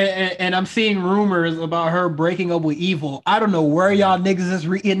 And I'm seeing rumors about her breaking up with Evil. I don't know where y'all niggas is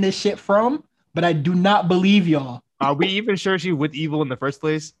reading this shit from, but I do not believe y'all. Are we even sure she with Evil in the first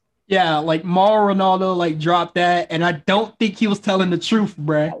place? Yeah, like Mauro Ronaldo like dropped that, and I don't think he was telling the truth,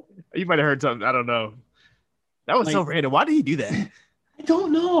 bruh. You might have heard something. I don't know. That was so random. Why did he do that? I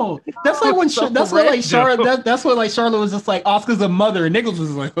don't know. That's like when that's what like Charlotte. That's what like Charlotte was just like Oscar's a mother, and Nichols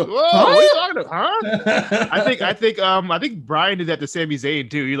was like, "Whoa, what are you talking about?" I think Brian did that to Sami Zayn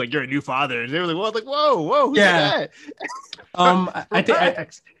too. He's like, "You're a new father," and they were like, "Well, like, whoa, who's that?"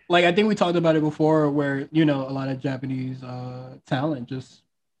 I think we talked about it before, where a lot of Japanese talent just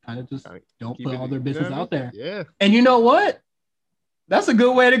kind of don't put all their business out there. Yeah, and you know what? That's a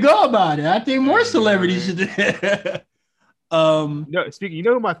good way to go about it. I think more celebrities should. No, speaking, you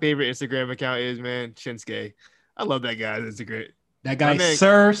know who my favorite Instagram account is, man? Shinsuke. I love that guy. That's great. That guy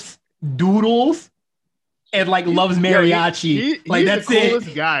surfs, doodles, and loves mariachi. He's that's the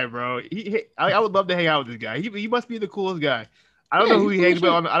coolest guy, bro. I would love to hang out with this guy. He must be the coolest guy. I don't know who he hangs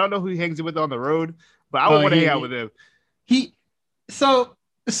with on. I don't know who he hangs with on the road, but I would want to hang out with him. So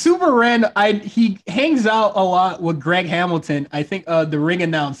super random. He hangs out a lot with Greg Hamilton. I think the ring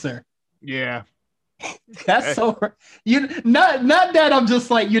announcer. Yeah. That's so not that I'm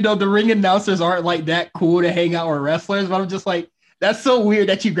just like, the ring announcers aren't like that cool to hang out with wrestlers, but I'm just like, that's so weird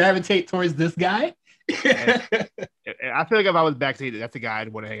that you gravitate towards this guy. And I feel like if I was backstage, that's the guy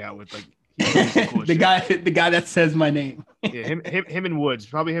I'd want to hang out with. Like the guy that says my name. Yeah, him and Woods.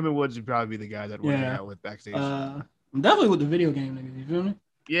 Probably him and Woods would probably be the guy that would hang out with backstage. I'm definitely with the video game niggas, you feel me?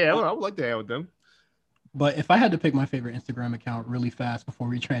 Yeah, I would like to hang out with them. But if I had to pick my favorite Instagram account really fast before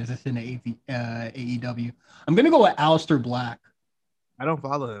we transition to AEW, I'm gonna go with Aleister Black. I don't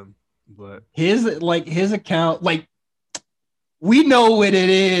follow him, but his account, like, we know what it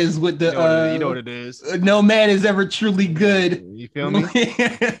is with the you know what it is. No man is ever truly good. You feel me?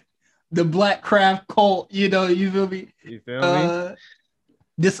 The Black Craft cult, you feel me? You feel me?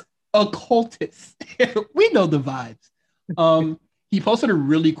 This occultist. We know the vibes. He posted a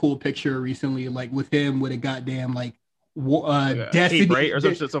really cool picture recently, like with him with a goddamn like Destiny, right? Or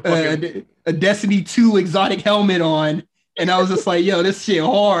some fucking... a Destiny 2 exotic helmet on, and I was just like, yo, this shit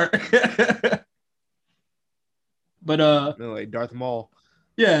hard. But like Darth Maul.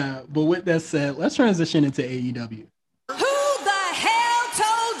 Yeah, but with that said, let's transition into AEW. Who the hell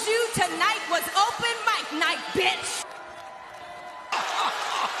told you tonight was open mic night, bitch?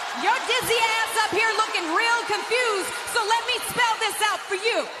 Your dizzy ass up here looking real confused, so let me spell this out for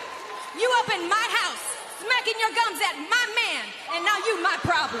you. You up in my house, smacking your gums at my man, and now you my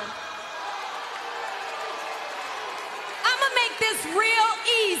problem. I'ma make this real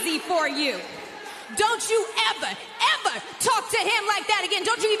easy for you. Don't you ever talk to him like that again.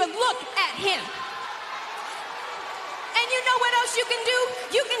 Don't you even look at him. And you know what else you can do?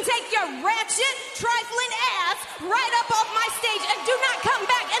 You can take your ratchet, trifling ass right up off my stage and do not come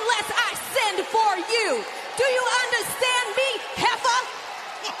back unless I send for you. Do you understand me, heifer?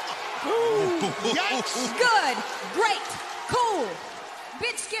 Good, great, cool.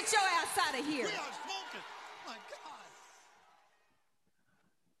 Bitch, get your ass out of here.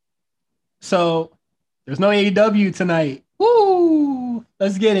 So there's no AEW tonight. Woo!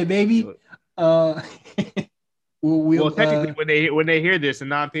 Let's get it, baby. Well, technically, when they hear this, and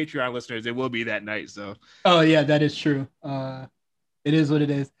non-Patreon listeners, it will be that night. So. Oh yeah, that is true. It is what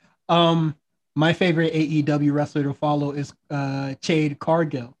it is. My favorite AEW wrestler to follow is Jade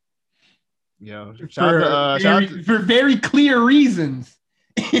Cargill. Yeah, for very clear reasons.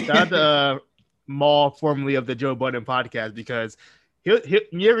 Shout out to Maul, formerly of the Joe Budden podcast, because he'll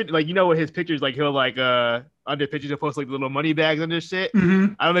you ever like what his pictures like he'll like under pictures he'll post like little money bags under shit.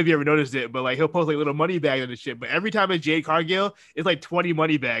 Mm-hmm. I don't know if you ever noticed it, but like he'll post like little money bags under shit. But every time it's Jade Cargill, it's like 20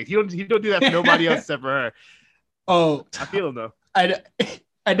 money bags. He don't do that for nobody else except for her. Oh, I feel him though.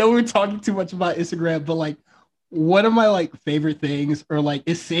 I know we're talking too much about Instagram, but like one of my like favorite things or like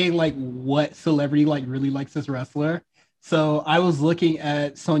is saying like what celebrity like really likes this wrestler. So I was looking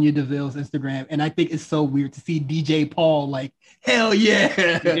at Sonya Deville's Instagram, and I think it's so weird to see DJ Paul like, hell yeah.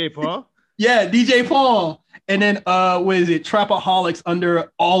 DJ Paul? Yeah, DJ Paul. And then what is it? Trapaholics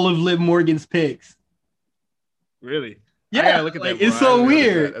under all of Liv Morgan's picks. Really? Yeah, I gotta look at like, that. It's so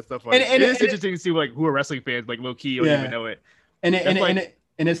weird. That's so funny. And it's interesting to see like who are wrestling fans like low key don't even know it.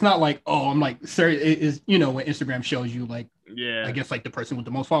 And it's not like, oh, I'm like, sir, it is, when Instagram shows you like, yeah, I guess like the person with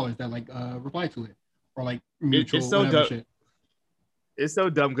the most followers that like reply to it or like mutual it's so whatever dumb. shit. It's so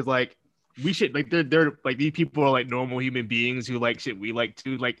dumb because like we should like they're like these people are like normal human beings who like shit we like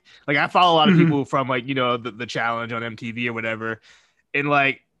too. Like I follow a lot of people from like the challenge on MTV or whatever, and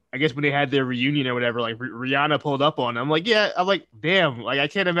like I guess when they had their reunion or whatever, like Rihanna pulled up on them. I'm like, damn, like I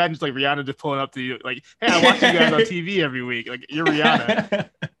can't imagine just, like Rihanna just pulling up to you like, hey, I watch you guys on TV every week. Like you're Rihanna.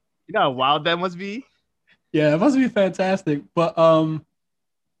 You know how wild that must be? Yeah, it must be fantastic. But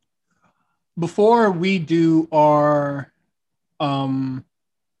before we do our Double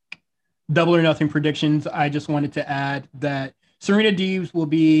or Nothing predictions, I just wanted to add that Serena Deebs will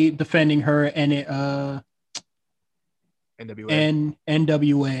be defending her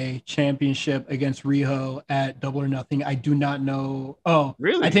NWA championship against Riho at Double or Nothing. I do not know. Oh,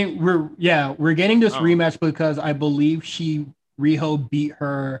 really? I think we're getting this rematch because I believe Riho beat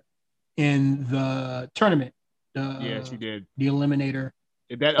her in the tournament. Yeah, she did. The Eliminator.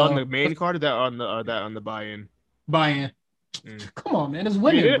 Is that on the main card or that on the buy-in? Buy-in. Come on, man. It's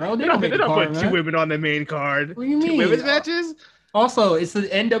women, bro. They don't put two women on the main card. What do you mean? Two women's matches? Also, it's the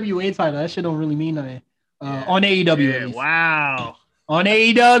NWA title. That shit don't really mean nothing. On AEW. Yeah, wow. On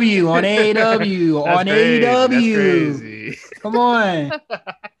AEW. On AEW. On AEW. That's crazy. Come on.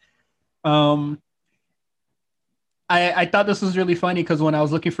 I thought this was really funny because when I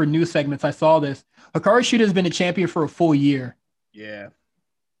was looking for news segments, I saw this. Hikaru Shida has been a champion for a full year. Yeah.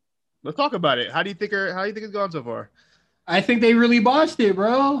 Let's talk about it. How do you think it's gone so far? I think they really botched it,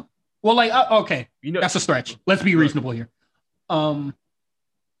 bro. Well, like, okay, that's a stretch. Let's be reasonable here.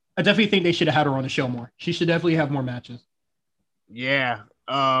 I definitely think they should have had her on the show more. She should definitely have more matches. Yeah.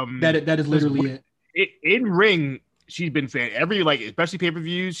 That is literally it. In ring, she's been especially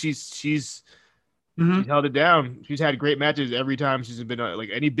pay-per-views, she's held it down. She's had great matches every time she's been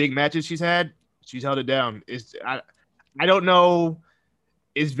like any big matches she's held it down. I don't know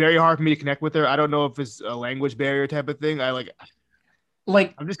it's very hard for me to connect with her. I don't know if it's a language barrier type of thing. like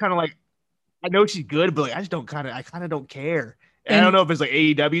I'm just kind of like, I know she's good, but like I kind of don't care. And I And- don't know if it's like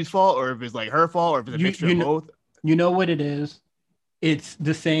AEW's fault or if it's like her fault or if it's a mixture of both. You know what it is? It's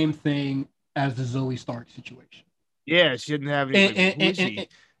the same thing as the Zoe Stark situation. Yeah, she didn't have any.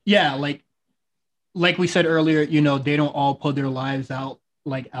 Yeah, like we said earlier, you know, they don't all put their lives out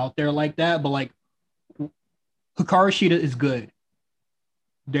there like that, but like Hikaru Shida is good.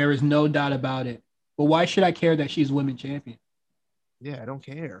 There is no doubt about it. But why should I care that she's women's champion? Yeah, I don't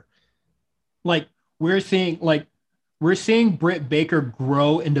care. Like we're seeing Britt Baker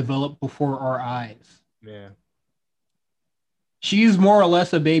grow and develop before our eyes. Yeah. She's more or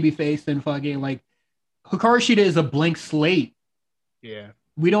less a babyface than fucking like Hikaru Shida is a blank slate. Yeah.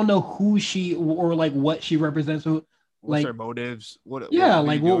 We don't know who she or like what she represents. What's her motives? What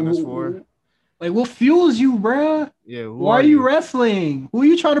what fuels you, bruh? Yeah. Why are you wrestling? Who are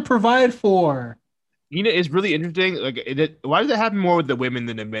you trying to provide for? You know, it's really interesting. Like, why does it happen more with the women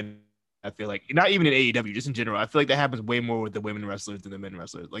than the men? I feel like not even in AEW, just in general. I feel like that happens way more with the women wrestlers than the men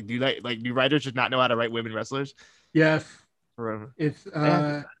wrestlers. Like, do writers just not know how to write women wrestlers? Yes. Forever. It's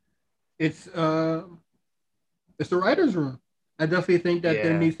the writers' room. I definitely think that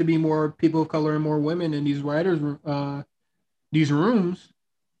there needs to be more people of color and more women in these these rooms,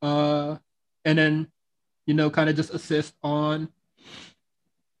 and then, you know, kind of just assist on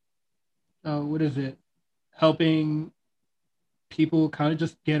helping people kind of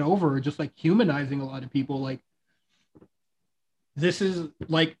just get over, just like humanizing a lot of people. Like this is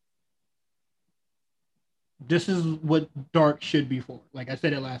what Dark should be for. Like I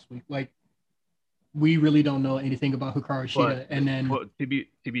said it last week. Like we really don't know anything about Hikaru Shida, and then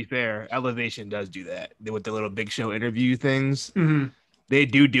to be fair, Elevation does do that with the little Big Show interview things. Mm-hmm. They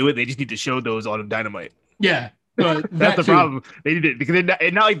do it. They just need to show those on Dynamite. Yeah, that's the problem. They need it because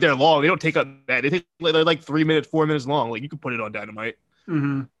it's not like they're long. They don't take up that. They're like 3 minutes, 4 minutes long. Like you can put it on Dynamite,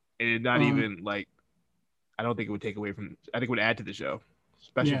 mm-hmm. and it's not even like. I don't think it would take away from. I think it would add to the show,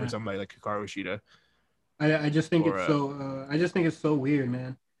 especially for somebody like Hikaru Shida. I just think it's so. I just think it's so weird,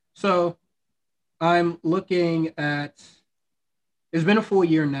 man. So, I'm looking at. It's been a full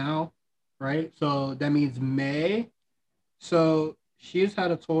year now, right? So that means May. So she's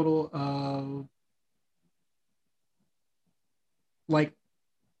had a total of like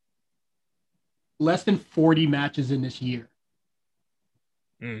less than 40 matches in this year.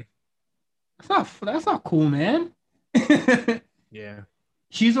 That's not cool, man. Yeah.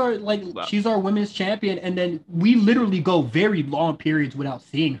 She's our women's champion, and then we literally go very long periods without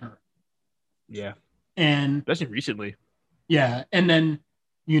seeing her. Yeah. And especially recently. Yeah. And then,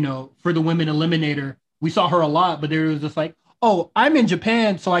 you know, for the women eliminator, we saw her a lot, but there was just like, oh, I'm in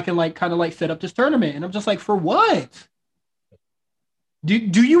Japan, so I can like kind of like set up this tournament. And I'm just like, for what? Do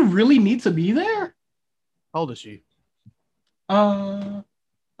you really need to be there? How old is she? I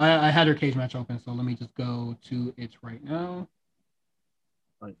had her cage match open, so let me just go to it right now.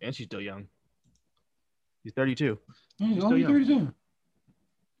 And she's still young. She's 32. Yeah, she's only 32.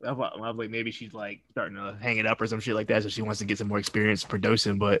 I'm like, maybe she's like starting to hang it up or some shit like that, so she wants to get some more experience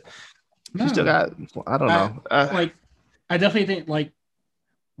producing, but she still got. I don't know. I definitely think like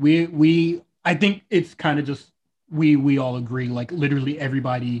I think it's kind of just we all agree, like literally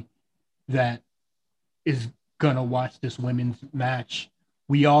everybody that is gonna watch this women's match.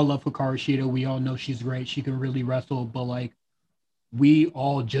 We all love Hikaru Shida. We all know she's great. She can really wrestle, but like we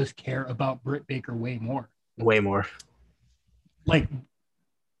all just care about Britt Baker way more. Way more. Like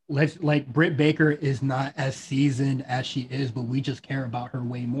Britt Baker is not as seasoned as she is, but we just care about her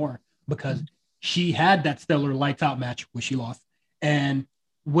way more because she had that stellar lights out match which she lost. And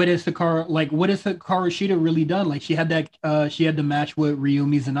what has Hikaru Shida really done? Like she had the match with Ryo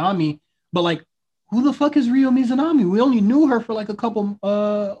Mizunami, but like who the fuck is Ryo Mizunami? We only knew her for like a couple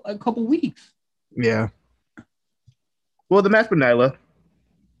weeks. Yeah. Well, the match with Nyla.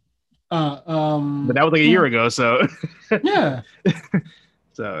 But that was like a year ago, so yeah.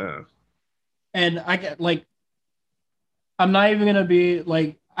 So and I get like I'm not even gonna be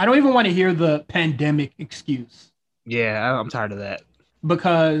like I don't even want to hear the pandemic excuse. Yeah, I'm tired of that.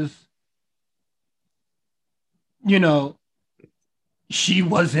 Because you know she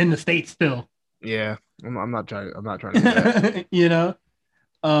was in the States still. Yeah, I'm not trying to do that. You know,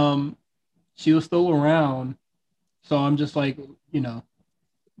 she was still around, so I'm just like, you know,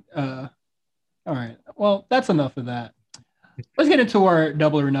 all right. Well, that's enough of that. Let's get into our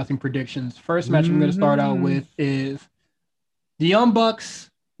double or nothing predictions. First match I'm going to start out with is the Young Bucks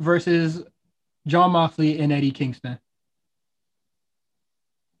versus Jon Moxley and Eddie Kingston.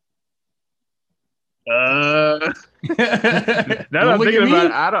 now that Don't I'm look thinking at me.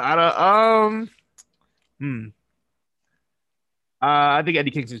 about it, I think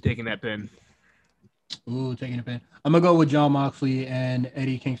Eddie Kingston's taking that pin. Ooh, taking a pin. I'm gonna go with John Moxley and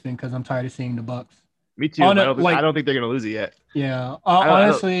Eddie Kingston because I'm tired of seeing the Bucks. Me too. On But a- like- I don't think they're gonna lose it yet. Yeah, don't-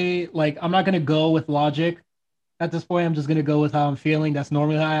 honestly, like I'm not gonna go with logic at this point. I'm just gonna go with how I'm feeling. That's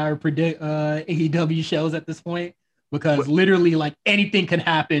normally how I predict AEW shows at this point because What- literally, like anything can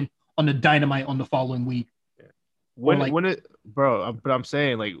happen on the Dynamite on the following week. But I'm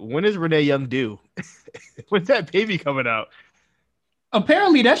saying, like, when is Renee Young due? When's that baby coming out?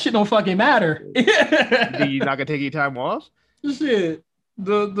 Apparently, that shit don't fucking matter. You think he's not gonna take any time off? Shit,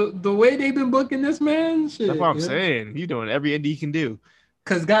 the way they've been booking this man, shit. That's what I'm saying. He's doing every indie he can do.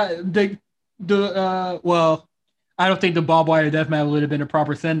 Cause well, I don't think the barbed wire death match would have been a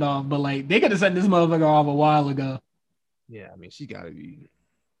proper send off, but like they could have sent this motherfucker off a while ago. Yeah, I mean, she got to be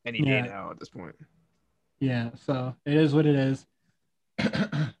any day Yeah. now at this point. Yeah, so it is what it is.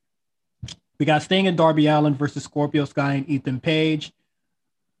 We got Sting and Darby Allin versus Scorpio Sky and Ethan Page.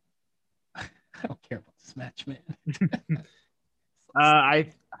 I don't care about this match, man.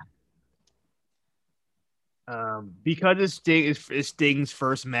 Because it's Sting's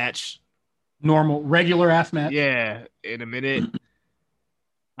first match. Normal, regular ass match. Yeah, in a minute,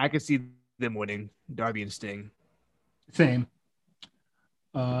 I could see them winning, Darby and Sting. Same.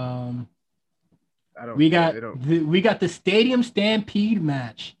 I don't. We they got don't- we got the Stadium Stampede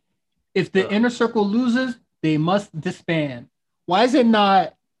match. If the Inner Circle loses, they must disband. Why is it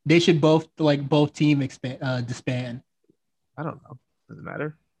not? They should both team disband I don't know. Does it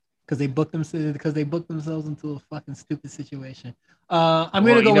matter? because they booked themselves into a fucking stupid situation. I'm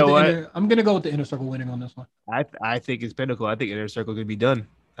Well, gonna go you know with what? I'm gonna go with the Inner Circle winning on this one. I think it's Pinnacle. I think Inner Circle could be done.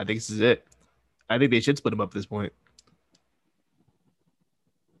 I think this is it. I think they should split them up at this point.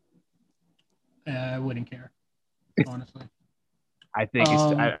 I wouldn't care, honestly. I think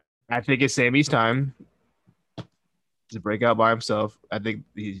I think it's Sammy's time to break out by himself. I think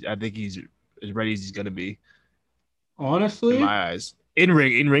he's as ready as he's gonna be. Honestly, In my eyes, in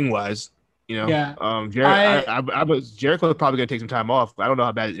ring wise, you know. Yeah. Jericho's probably gonna take some time off. I don't know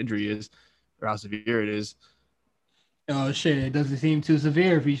how bad his injury is or how severe it is. oh shit, it doesn't seem too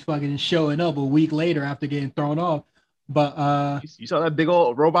severe if he's fucking showing up a week later after getting thrown off. But You saw that big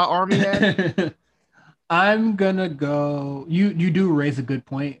old robot army he had? I'm gonna go. You do raise a good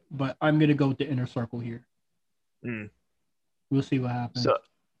point, but I'm gonna go with the Inner Circle here. Hmm. We'll see what happens. So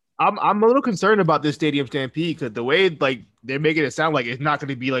I'm a little concerned about this Stadium Stampede because the way like they're making it sound like it's not going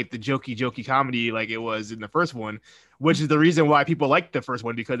to be like the jokey comedy like it was in the first one, which is the reason why people liked the first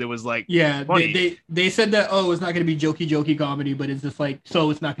one because it was like yeah, funny. they said that it's not gonna be jokey comedy, but it's just like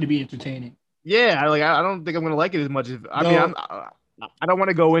it's not gonna be entertaining. Yeah, I don't think I'm going to like it as much as I don't want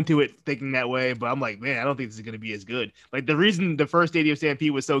to go into it thinking that way, but I'm like, man, I don't think this is going to be as good. Like the reason the first Stadium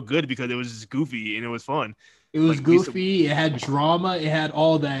Stampede was so good because it was just goofy and it was fun. It was Like, goofy. It had drama. It had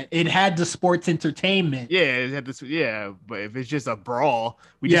all that. It had the sports entertainment. Yeah, it had this. Yeah, but if it's just a brawl,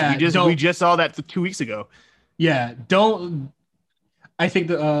 we Yeah, just saw that 2 weeks ago. Yeah, don't. I think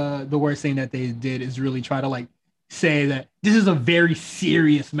the worst thing that they did is really try to like say that this is a very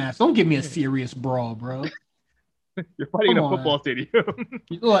serious match. Don't give me a serious brawl, bro. You're fighting in Come a on. football stadium.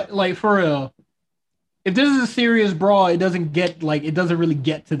 like for real. If this is a serious brawl, it doesn't really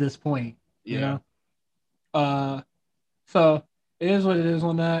get to this point. Yeah. You know? So it is what it is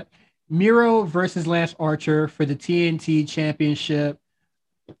on that. Miro versus Lance Archer for the TNT Championship.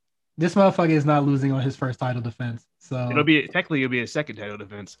 This motherfucker is not losing on his first title defense. So It'll be a second title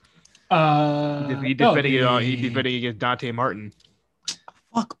defense. He defending against Dante Martin.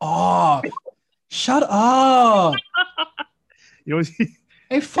 Fuck off. Shut up. You know,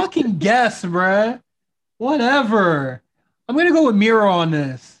 Hey, fucking guess, bruh. Whatever. I'm gonna go with Miro on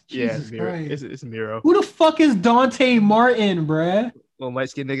this. yeah, Jesus Christ. it's a Miro. Who the fuck is Dante Martin, bruh? Little light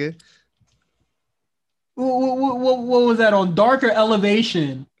skinned nigga. What was that on Dark or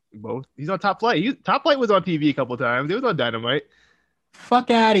Elevation? Both. He's on Top Flight. Top Flight was on TV a couple times. It was on Dynamite. Fuck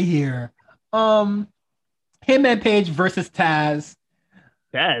out of here. Him and Page versus Taz.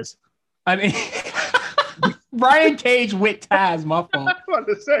 Taz. I mean, Brian Cage with Taz. My fault. I was about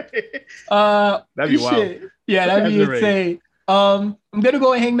to say. That'd be shit. Yeah, that'd be Taz the insane. I'm gonna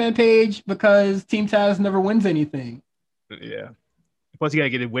go with Hangman Page because Team Taz never wins anything. Yeah. Plus, he gotta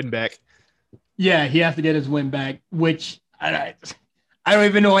get his win back. Yeah, he has to get his win back, which I don't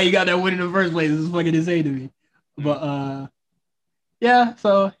even know why he got that win in the first place. This is fucking insane to me. But yeah,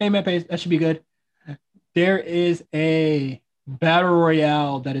 so Hangman Page, that should be good. There is a battle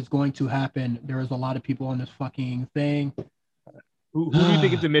royale that is going to happen. There is a lot of people on this fucking thing. Who do you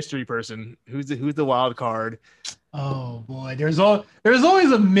think is the mystery person? Who's the wild card? Oh boy, there's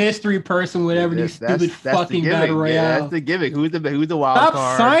always a mystery person whenever these stupid fucking battle royale. Yeah, that's the gimmick. Who's the wild Stop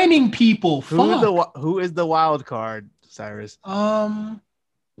card? Stop signing people. Who is the wild card, Cyrus?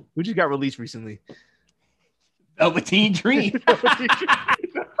 Who just got released recently? Velveteen Dream.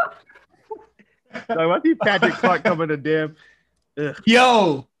 I see Patrick Clark coming to damn. Ugh.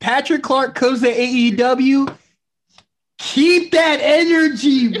 Yo, Patrick Clark comes to AEW. Keep that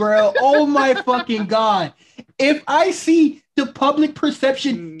energy, bro. Oh my fucking God. If I see the public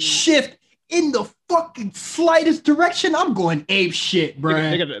perception shift in the fucking slightest direction, I'm going ape shit, bro.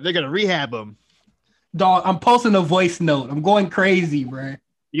 They're gonna rehab him. Dog, I'm posting a voice note. I'm going crazy, bro.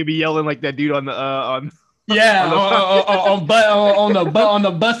 You'll be yelling like that dude on the on on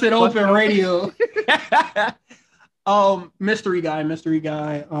the Busted Open radio. Mystery guy.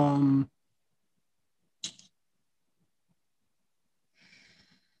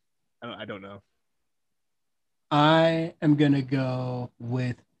 I don't know. I am gonna go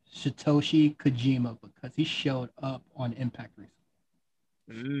with Satoshi Kojima because he showed up on Impact recently.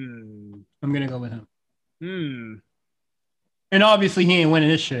 I'm gonna go with him. And obviously he ain't winning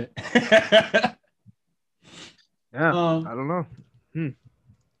this shit. Yeah, I don't know.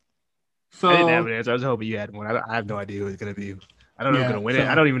 So I didn't have an answer. I was hoping you had one. I have no idea who it's gonna be. I don't know who's gonna win it.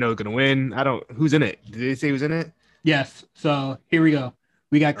 I don't even know who's gonna win. Who's in it? Did they say who's in it? Yes. So here we go.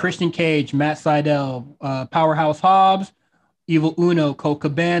 We got Christian Cage, Matt Sydal, Powerhouse Hobbs, Evil Uno, Colt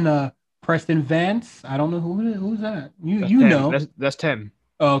Cabana, Preston Vance. I don't know who's that. You know. That's 10.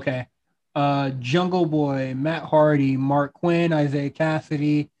 Oh, okay. Jungle Boy, Matt Hardy, Mark Quinn, Isaiah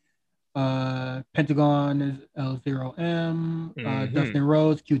Cassidy, Pentagon is L0M, Dustin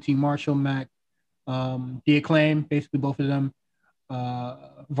Rhodes, QT Marshall, Mac, The Acclaim, basically both of them,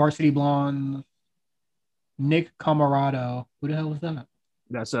 Varsity Blonde, Nick Camarado. Who the hell was that?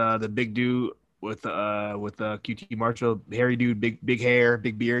 That's the big dude with QT Marshall, hairy dude, big hair,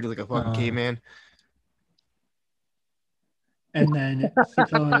 big beard, like a fucking caveman. And then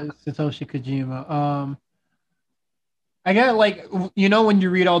Satoshi Kojima. I got when you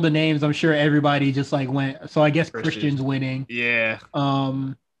read all the names, I'm sure everybody just went. So I guess Christian's winning. Yeah.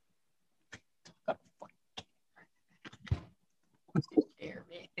 I'm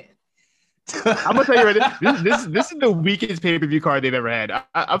gonna tell you right now, this is the weakest pay-per-view card they've ever had.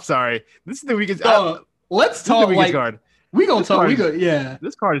 I'm sorry. This is the weakest. Let's talk card. We gonna talk. Yeah.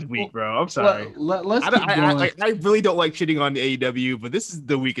 This card is weak, bro. I'm sorry. Let's keep going. I really don't like shitting on the AEW, but this is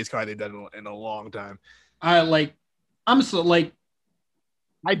the weakest card they've done in a long time. I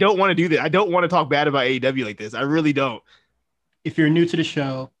don't want to do that. I don't want to talk bad about AEW like this. I really don't. If you're new to the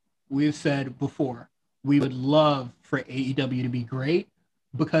show, we've said before we would love for AEW to be great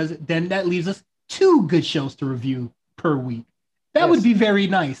because then that leaves us 2 good shows to review per week. That would be very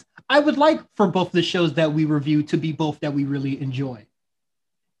nice. I would like for both the shows that we review to be both that we really enjoy.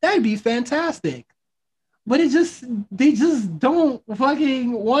 That'd be fantastic. But they just don't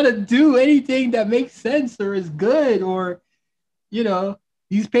fucking want to do anything that makes sense or is good or,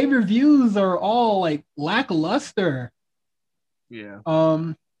 these pay-per-views are all lackluster. Yeah.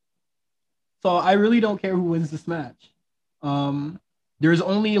 So I really don't care who wins this match. There's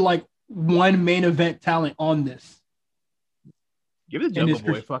only one main event talent on this. Give it the Jungle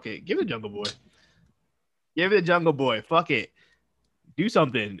Boy. Fuck it. Give it the Jungle Boy. Give it the Jungle Boy. Fuck it. Do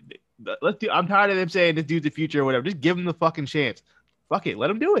something. Let's do. I'm tired of them saying this dude's the future or whatever. Just give him the fucking chance. Fuck it. Let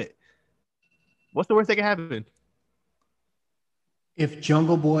him do it. What's the worst that can happen? If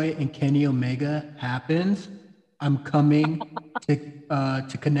Jungle Boy and Kenny Omega happens, I'm coming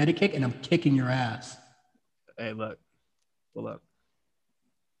to Connecticut and I'm kicking your ass. Hey, look. Pull up.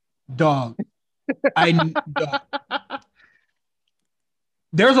 Dog.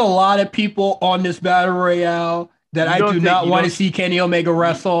 There's a lot of people on this battle royale that I do not want to see Kenny Omega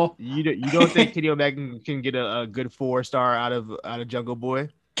wrestle. You don't think Kenny Omega can get a good 4-star out of Jungle Boy?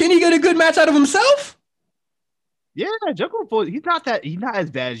 Can he get a good match out of himself? Yeah, Jungle Boy. He's not as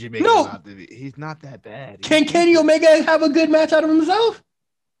bad as you make him out to be. He's not that bad. Can Kenny Omega have a good match out of himself?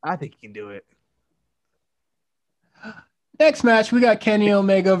 I think he can do it. Next match, we got Kenny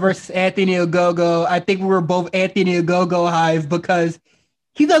Omega versus Anthony Ogogo. I think we were both Anthony Ogogo hive because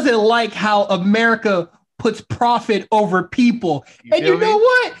he doesn't like how America puts profit over people. And you know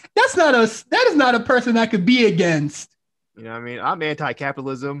what? That is not a person I could be against. You know what I mean? I'm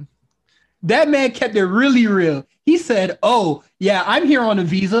anti-capitalism. That man kept it really real. He said, "Oh, yeah, I'm here on a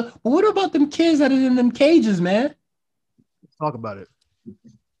visa. But what about them kids that are in them cages, man?" Let's talk about it.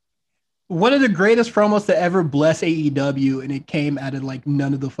 One of the greatest promos to ever bless AEW, and it came out of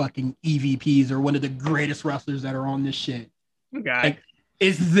none of the fucking EVPs or one of the greatest wrestlers that are on this shit. Okay.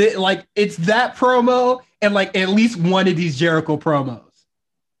 Like, it's that promo and like at least one of these Jericho promos,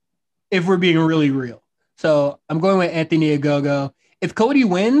 if we're being really real. So I'm going with Anthony Ogogo. If Cody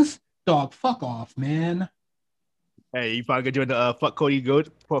wins, dog, fuck off, man. Hey, you probably could join the fuck Cody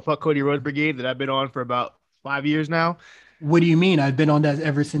Rhodes brigade that I've been on for about 5 years now. What do you mean? I've been on that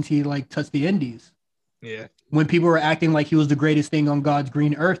ever since he like touched the Indies. Yeah. When people were acting like he was the greatest thing on God's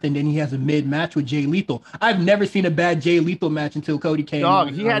green earth, and then he has a mid match with Jay Lethal. I've never seen a bad Jay Lethal match until Cody came. Dog,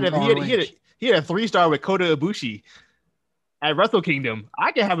 on, he had a 3-star with Kota Ibushi at Wrestle Kingdom.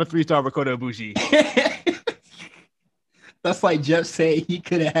 I can have a 3-star with Kota Ibushi. That's like Jeff saying he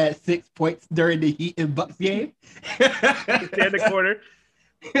could have had 6 points during the Heat and Bucks game. Stand the corner,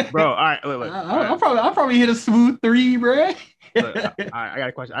 bro. All right, look. I'll probably hit a smooth 3, bro. Look, I got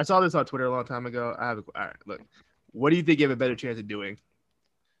a question. I saw this on Twitter a long time ago. All right, look. What do you think you have a better chance of doing?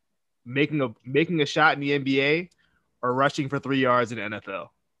 Making a shot in the NBA or rushing for 3 yards in the NFL?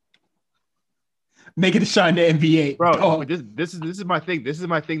 Making a shot in the NBA, bro. Oh. This is my thing. This is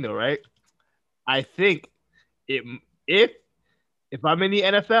my thing, though, right? I think if I'm in the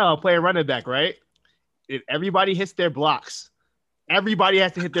NFL, I'll play a running back, right? If everybody hits their blocks. Everybody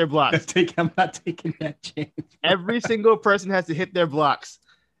has to hit their blocks. I'm not taking that chance. Every single person has to hit their blocks.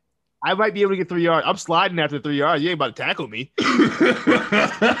 I might be able to get 3 yards. I'm sliding after 3 yards. You ain't about to tackle me.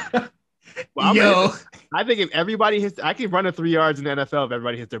 Yo, I think if everybody hits, I can run a 3 yards in the NFL if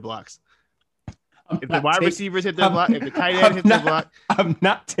everybody hits their blocks. If the wide receivers hit their block, if the tight end hits their block, I'm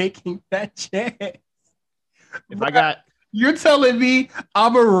not taking that chance. You're telling me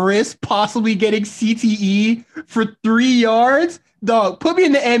I'm a risk possibly getting CTE for 3 yards? Dog, put me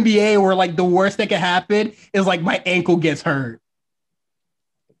in the NBA where like the worst that could happen is like my ankle gets hurt.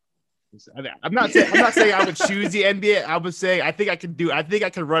 I'm not saying I would choose the NBA. I would say I think I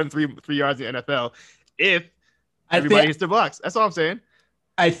can run three yards in the NFL if everybody hits their blocks. That's all I'm saying.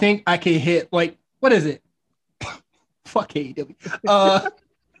 I think I can hit like what is it? Fuck AEW.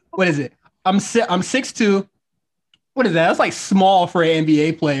 What is it? I'm 6'2". What is that? That's like small for an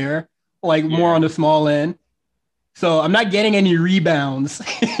NBA player, like more on the small end. So I'm not getting any rebounds.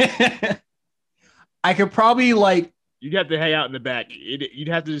 I could probably like. You'd have to hang out in the back. You'd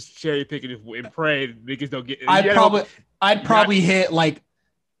have to just cherry pick it and pray niggas don't get. I'd probably hit like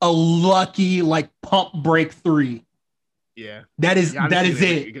a lucky like pump break 3. Yeah, that is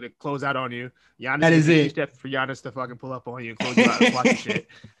it. You're gonna close out on you. Giannis, that is it. Step for Giannis to fucking pull up on you and close you out and watch the shit.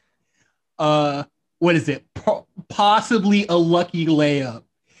 What is it? Possibly a lucky layup.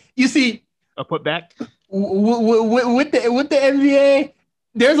 You see, a putback with the NBA.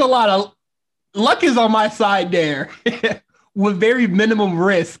 There's a lot of luck is on my side there, with very minimum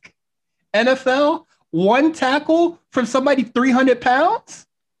risk. NFL, one tackle from somebody 300 pounds.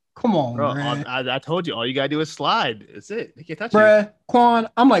 Come on, bro. Man. I told you, all you gotta do is slide. That's it. They can't touch Bruh, you. Quan,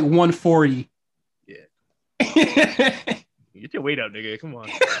 I'm like 140. Yeah. Get your weight up, nigga. Come on.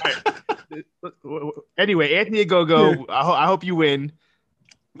 Right. Anyway, Anthony Ogogo, I hope you win.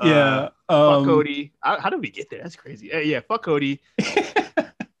 Yeah. Fuck Cody. How did we get there? That's crazy. Yeah, fuck Cody.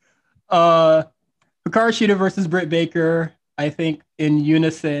 Hikaru Shida versus Britt Baker. I think in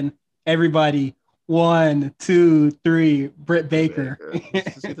unison, everybody. 1, 2, 3. Britt Baker.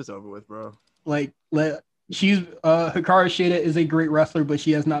 Let's get this over with, bro. She's Hikaru Shida is a great wrestler, but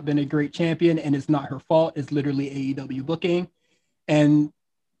she has not been a great champion, and it's not her fault. It's literally AEW booking, and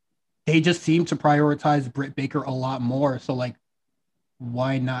they just seem to prioritize Britt Baker a lot more. So, like,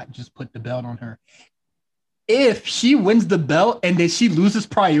 why not just put the belt on her? If she wins the belt and then she loses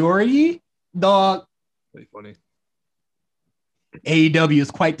priority, dog. Pretty funny. AEW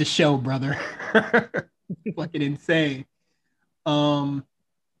is quite the show, brother. Fucking insane. And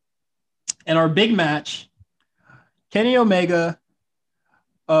our big match, Kenny Omega,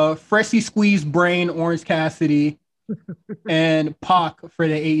 freshly squeezed brain, Orange Cassidy, and Pac for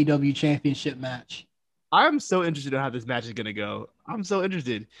the AEW championship match. I'm so interested in how this match is gonna go. I'm so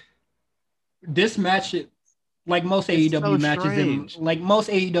interested. This match, like most AEW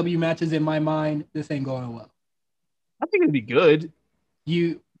matches in my mind, this ain't going well. I think it'd be good. I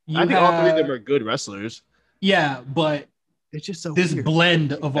think all 3 of them are good wrestlers. Yeah, but it's just so this weird.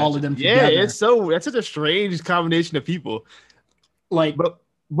 Blend of all of them together. Yeah, that's such a strange combination of people. Like, but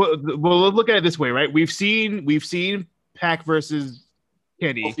let's look at it this way, right? We've seen Pac versus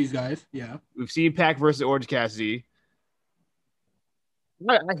Kenny. Both these guys, yeah. We've seen Pac versus Orange Cassidy.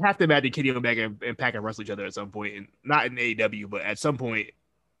 I have to imagine Kenny Omega and Pac can wrestle each other at some point, and not in AEW, but at some point,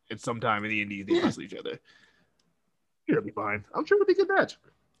 at some time in the Indies, they wrestle each other. It'll be fine. I'm sure it'll be a good match.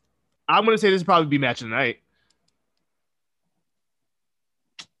 I'm gonna say this will probably be match of the night.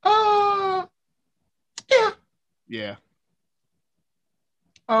 Yeah. Yeah.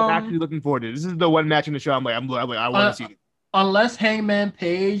 I'm actually looking forward to it. This is the one match in the show. I want to see it. Unless Hangman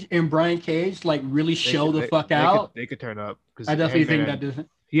Page and Brian Cage like really show the fuck out, they could turn up. I definitely think that doesn't.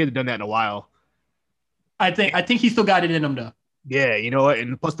 He hasn't done that in a while. I think he still got it in him though. Yeah, you know what?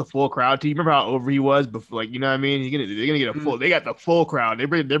 And plus the full crowd. Do you remember how over he was before? Like, you know what I mean? They're gonna get a full. They got the full crowd.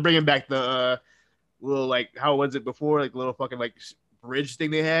 They're bringing back the little, like, how was it before? Like, little fucking like bridge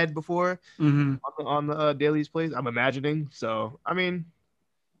thing they had before on the Daily's Place. I'm imagining. So I mean,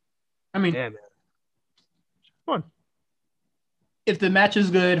 yeah, man. Fun. If the match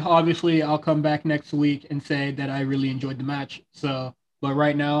is good, obviously I'll come back next week and say that I really enjoyed the match. So, but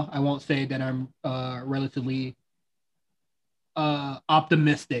right now I won't say that I'm relatively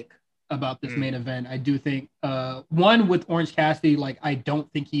optimistic about this main event. I do think one with Orange Cassidy, like, I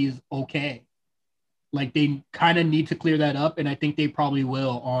don't think he's okay. Like, they kind of need to clear that up, and I think they probably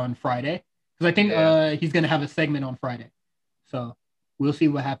will on Friday, because I think he's gonna have a segment on Friday. So we'll see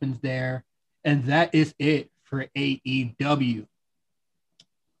what happens there. And that is it for AEW.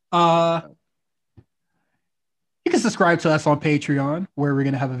 You can subscribe to us on Patreon, where we're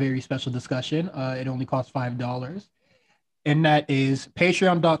going to have a very special discussion. It only costs $5. And that is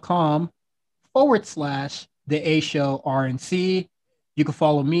patreon.com/The A Show RNC. You can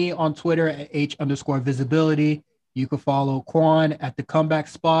follow me on Twitter at H_visibility. You can follow Quan at The Comeback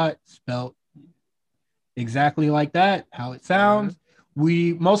Spot, spelled exactly like that, how it sounds.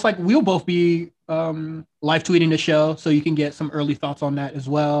 We'll both be live tweeting the show, so you can get some early thoughts on that as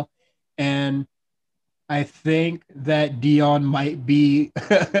well. And I think that Dion might be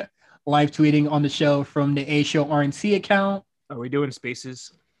live tweeting on the show from the A Show RNC account. Are we doing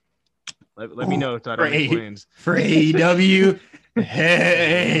spaces? Let me know if I don't make plans for AEW.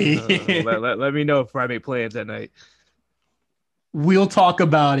 Hey, let me know if I make plans that night. We'll talk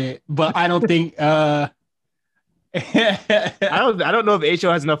about it, but I don't think. I don't know if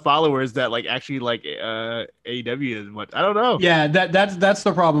HO has enough followers that like actually like AEW as much. I don't know. Yeah, that's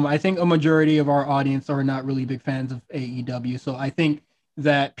the problem. I think a majority of our audience are not really big fans of AEW, so I think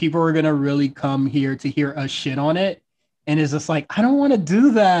that people are gonna really come here to hear us shit on it, and it's just like, I don't want to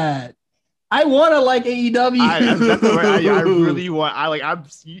do that. I want to like AEW. I really want. I'm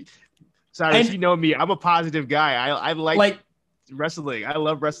sorry, you know me. I'm a positive guy. I like wrestling. I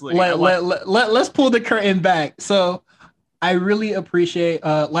love wrestling. Let's pull the curtain back. So I really appreciate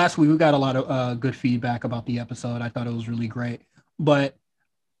last week we got a lot of good feedback about the episode. I thought it was really great. But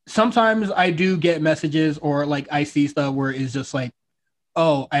sometimes I do get messages or like I see stuff where it's just like,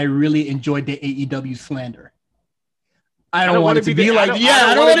 oh, I really enjoyed the AEW slander. I don't want it to be like,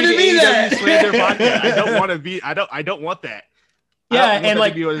 I don't want it to be that. Slander podcast. I don't want to be. I don't want that. Yeah, and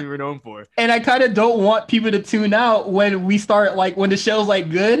like what we were known for. And I kind of don't want people to tune out when we start, like, when the show's like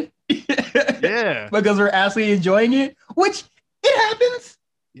good. Yeah, because we're actually enjoying it, which it happens.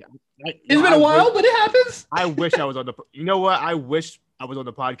 Yeah, it's been a while, but it happens. I wish I was on the. You know what? I wish I was on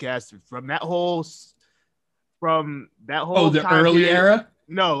the podcast from that whole. Oh, the early era.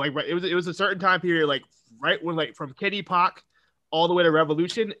 No, like it was a certain time period, like right when like from Kenny Pac all the way to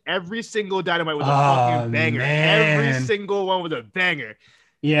Revolution, every single Dynamite was a fucking banger. Man. Every single one was a banger.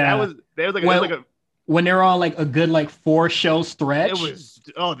 Yeah, that was like when they were on like a good like 4-show stretch. It was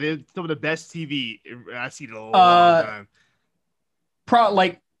they're some of the best TV I've seen in a long time.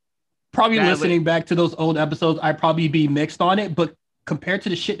 Probably listening back to those old episodes, I'd probably be mixed on it, but compared to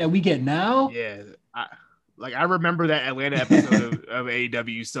the shit that we get now, yeah. I remember that Atlanta episode of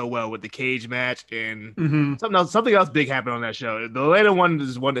AEW so well with the cage match and something else big happened on that show. The Atlanta one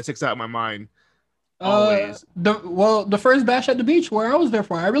is one that sticks out in my mind always. The first Bash at the Beach where I was there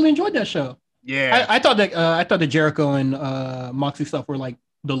for, I really enjoyed that show. Yeah, I thought that Jericho and Moxley stuff were like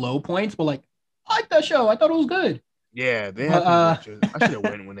the low points, but like I liked that show. I thought it was good. Yeah, they had I should have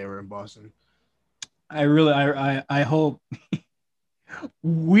went when they were in Boston. I hope.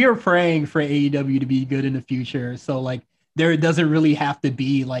 We're praying for AEW to be good in the future. So like there doesn't really have to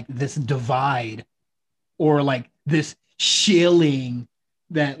be like this divide or like this shilling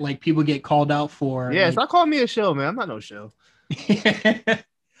that like people get called out for. Yeah, stop calling me a shill, man. I'm not no shill.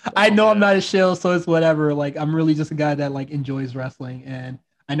 I know I'm not a shill, so it's whatever. Like I'm really just a guy that like enjoys wrestling and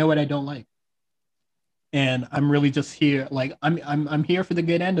I know what I don't like. And I'm really just here. Like I'm here for the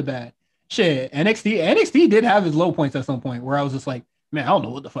good and the bad. Shit, NXT did have its low points at some point where I was just like, man, I don't know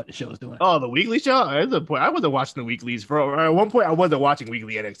what the fuck the show is doing. Oh, the weekly show? There's a point. I wasn't watching the weeklies. At one point, I wasn't watching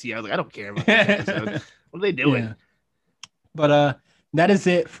weekly NXT. I was like, I don't care about this episode. What are they doing? Yeah. But that is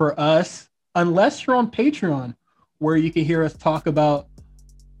it for us. Unless you're on Patreon, where you can hear us talk about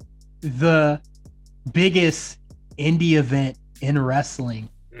the biggest indie event in wrestling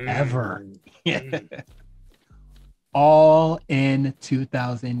ever. all in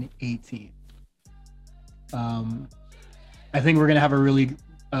 2018. I think we're going to have a really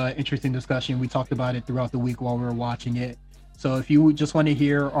interesting discussion. We talked about it throughout the week while we were watching it. So if you just want to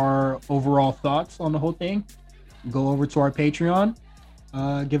hear our overall thoughts on the whole thing, go over to our Patreon,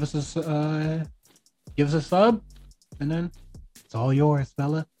 give us a sub, and then it's all yours,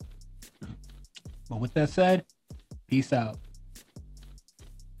 fella. But with that said, peace out.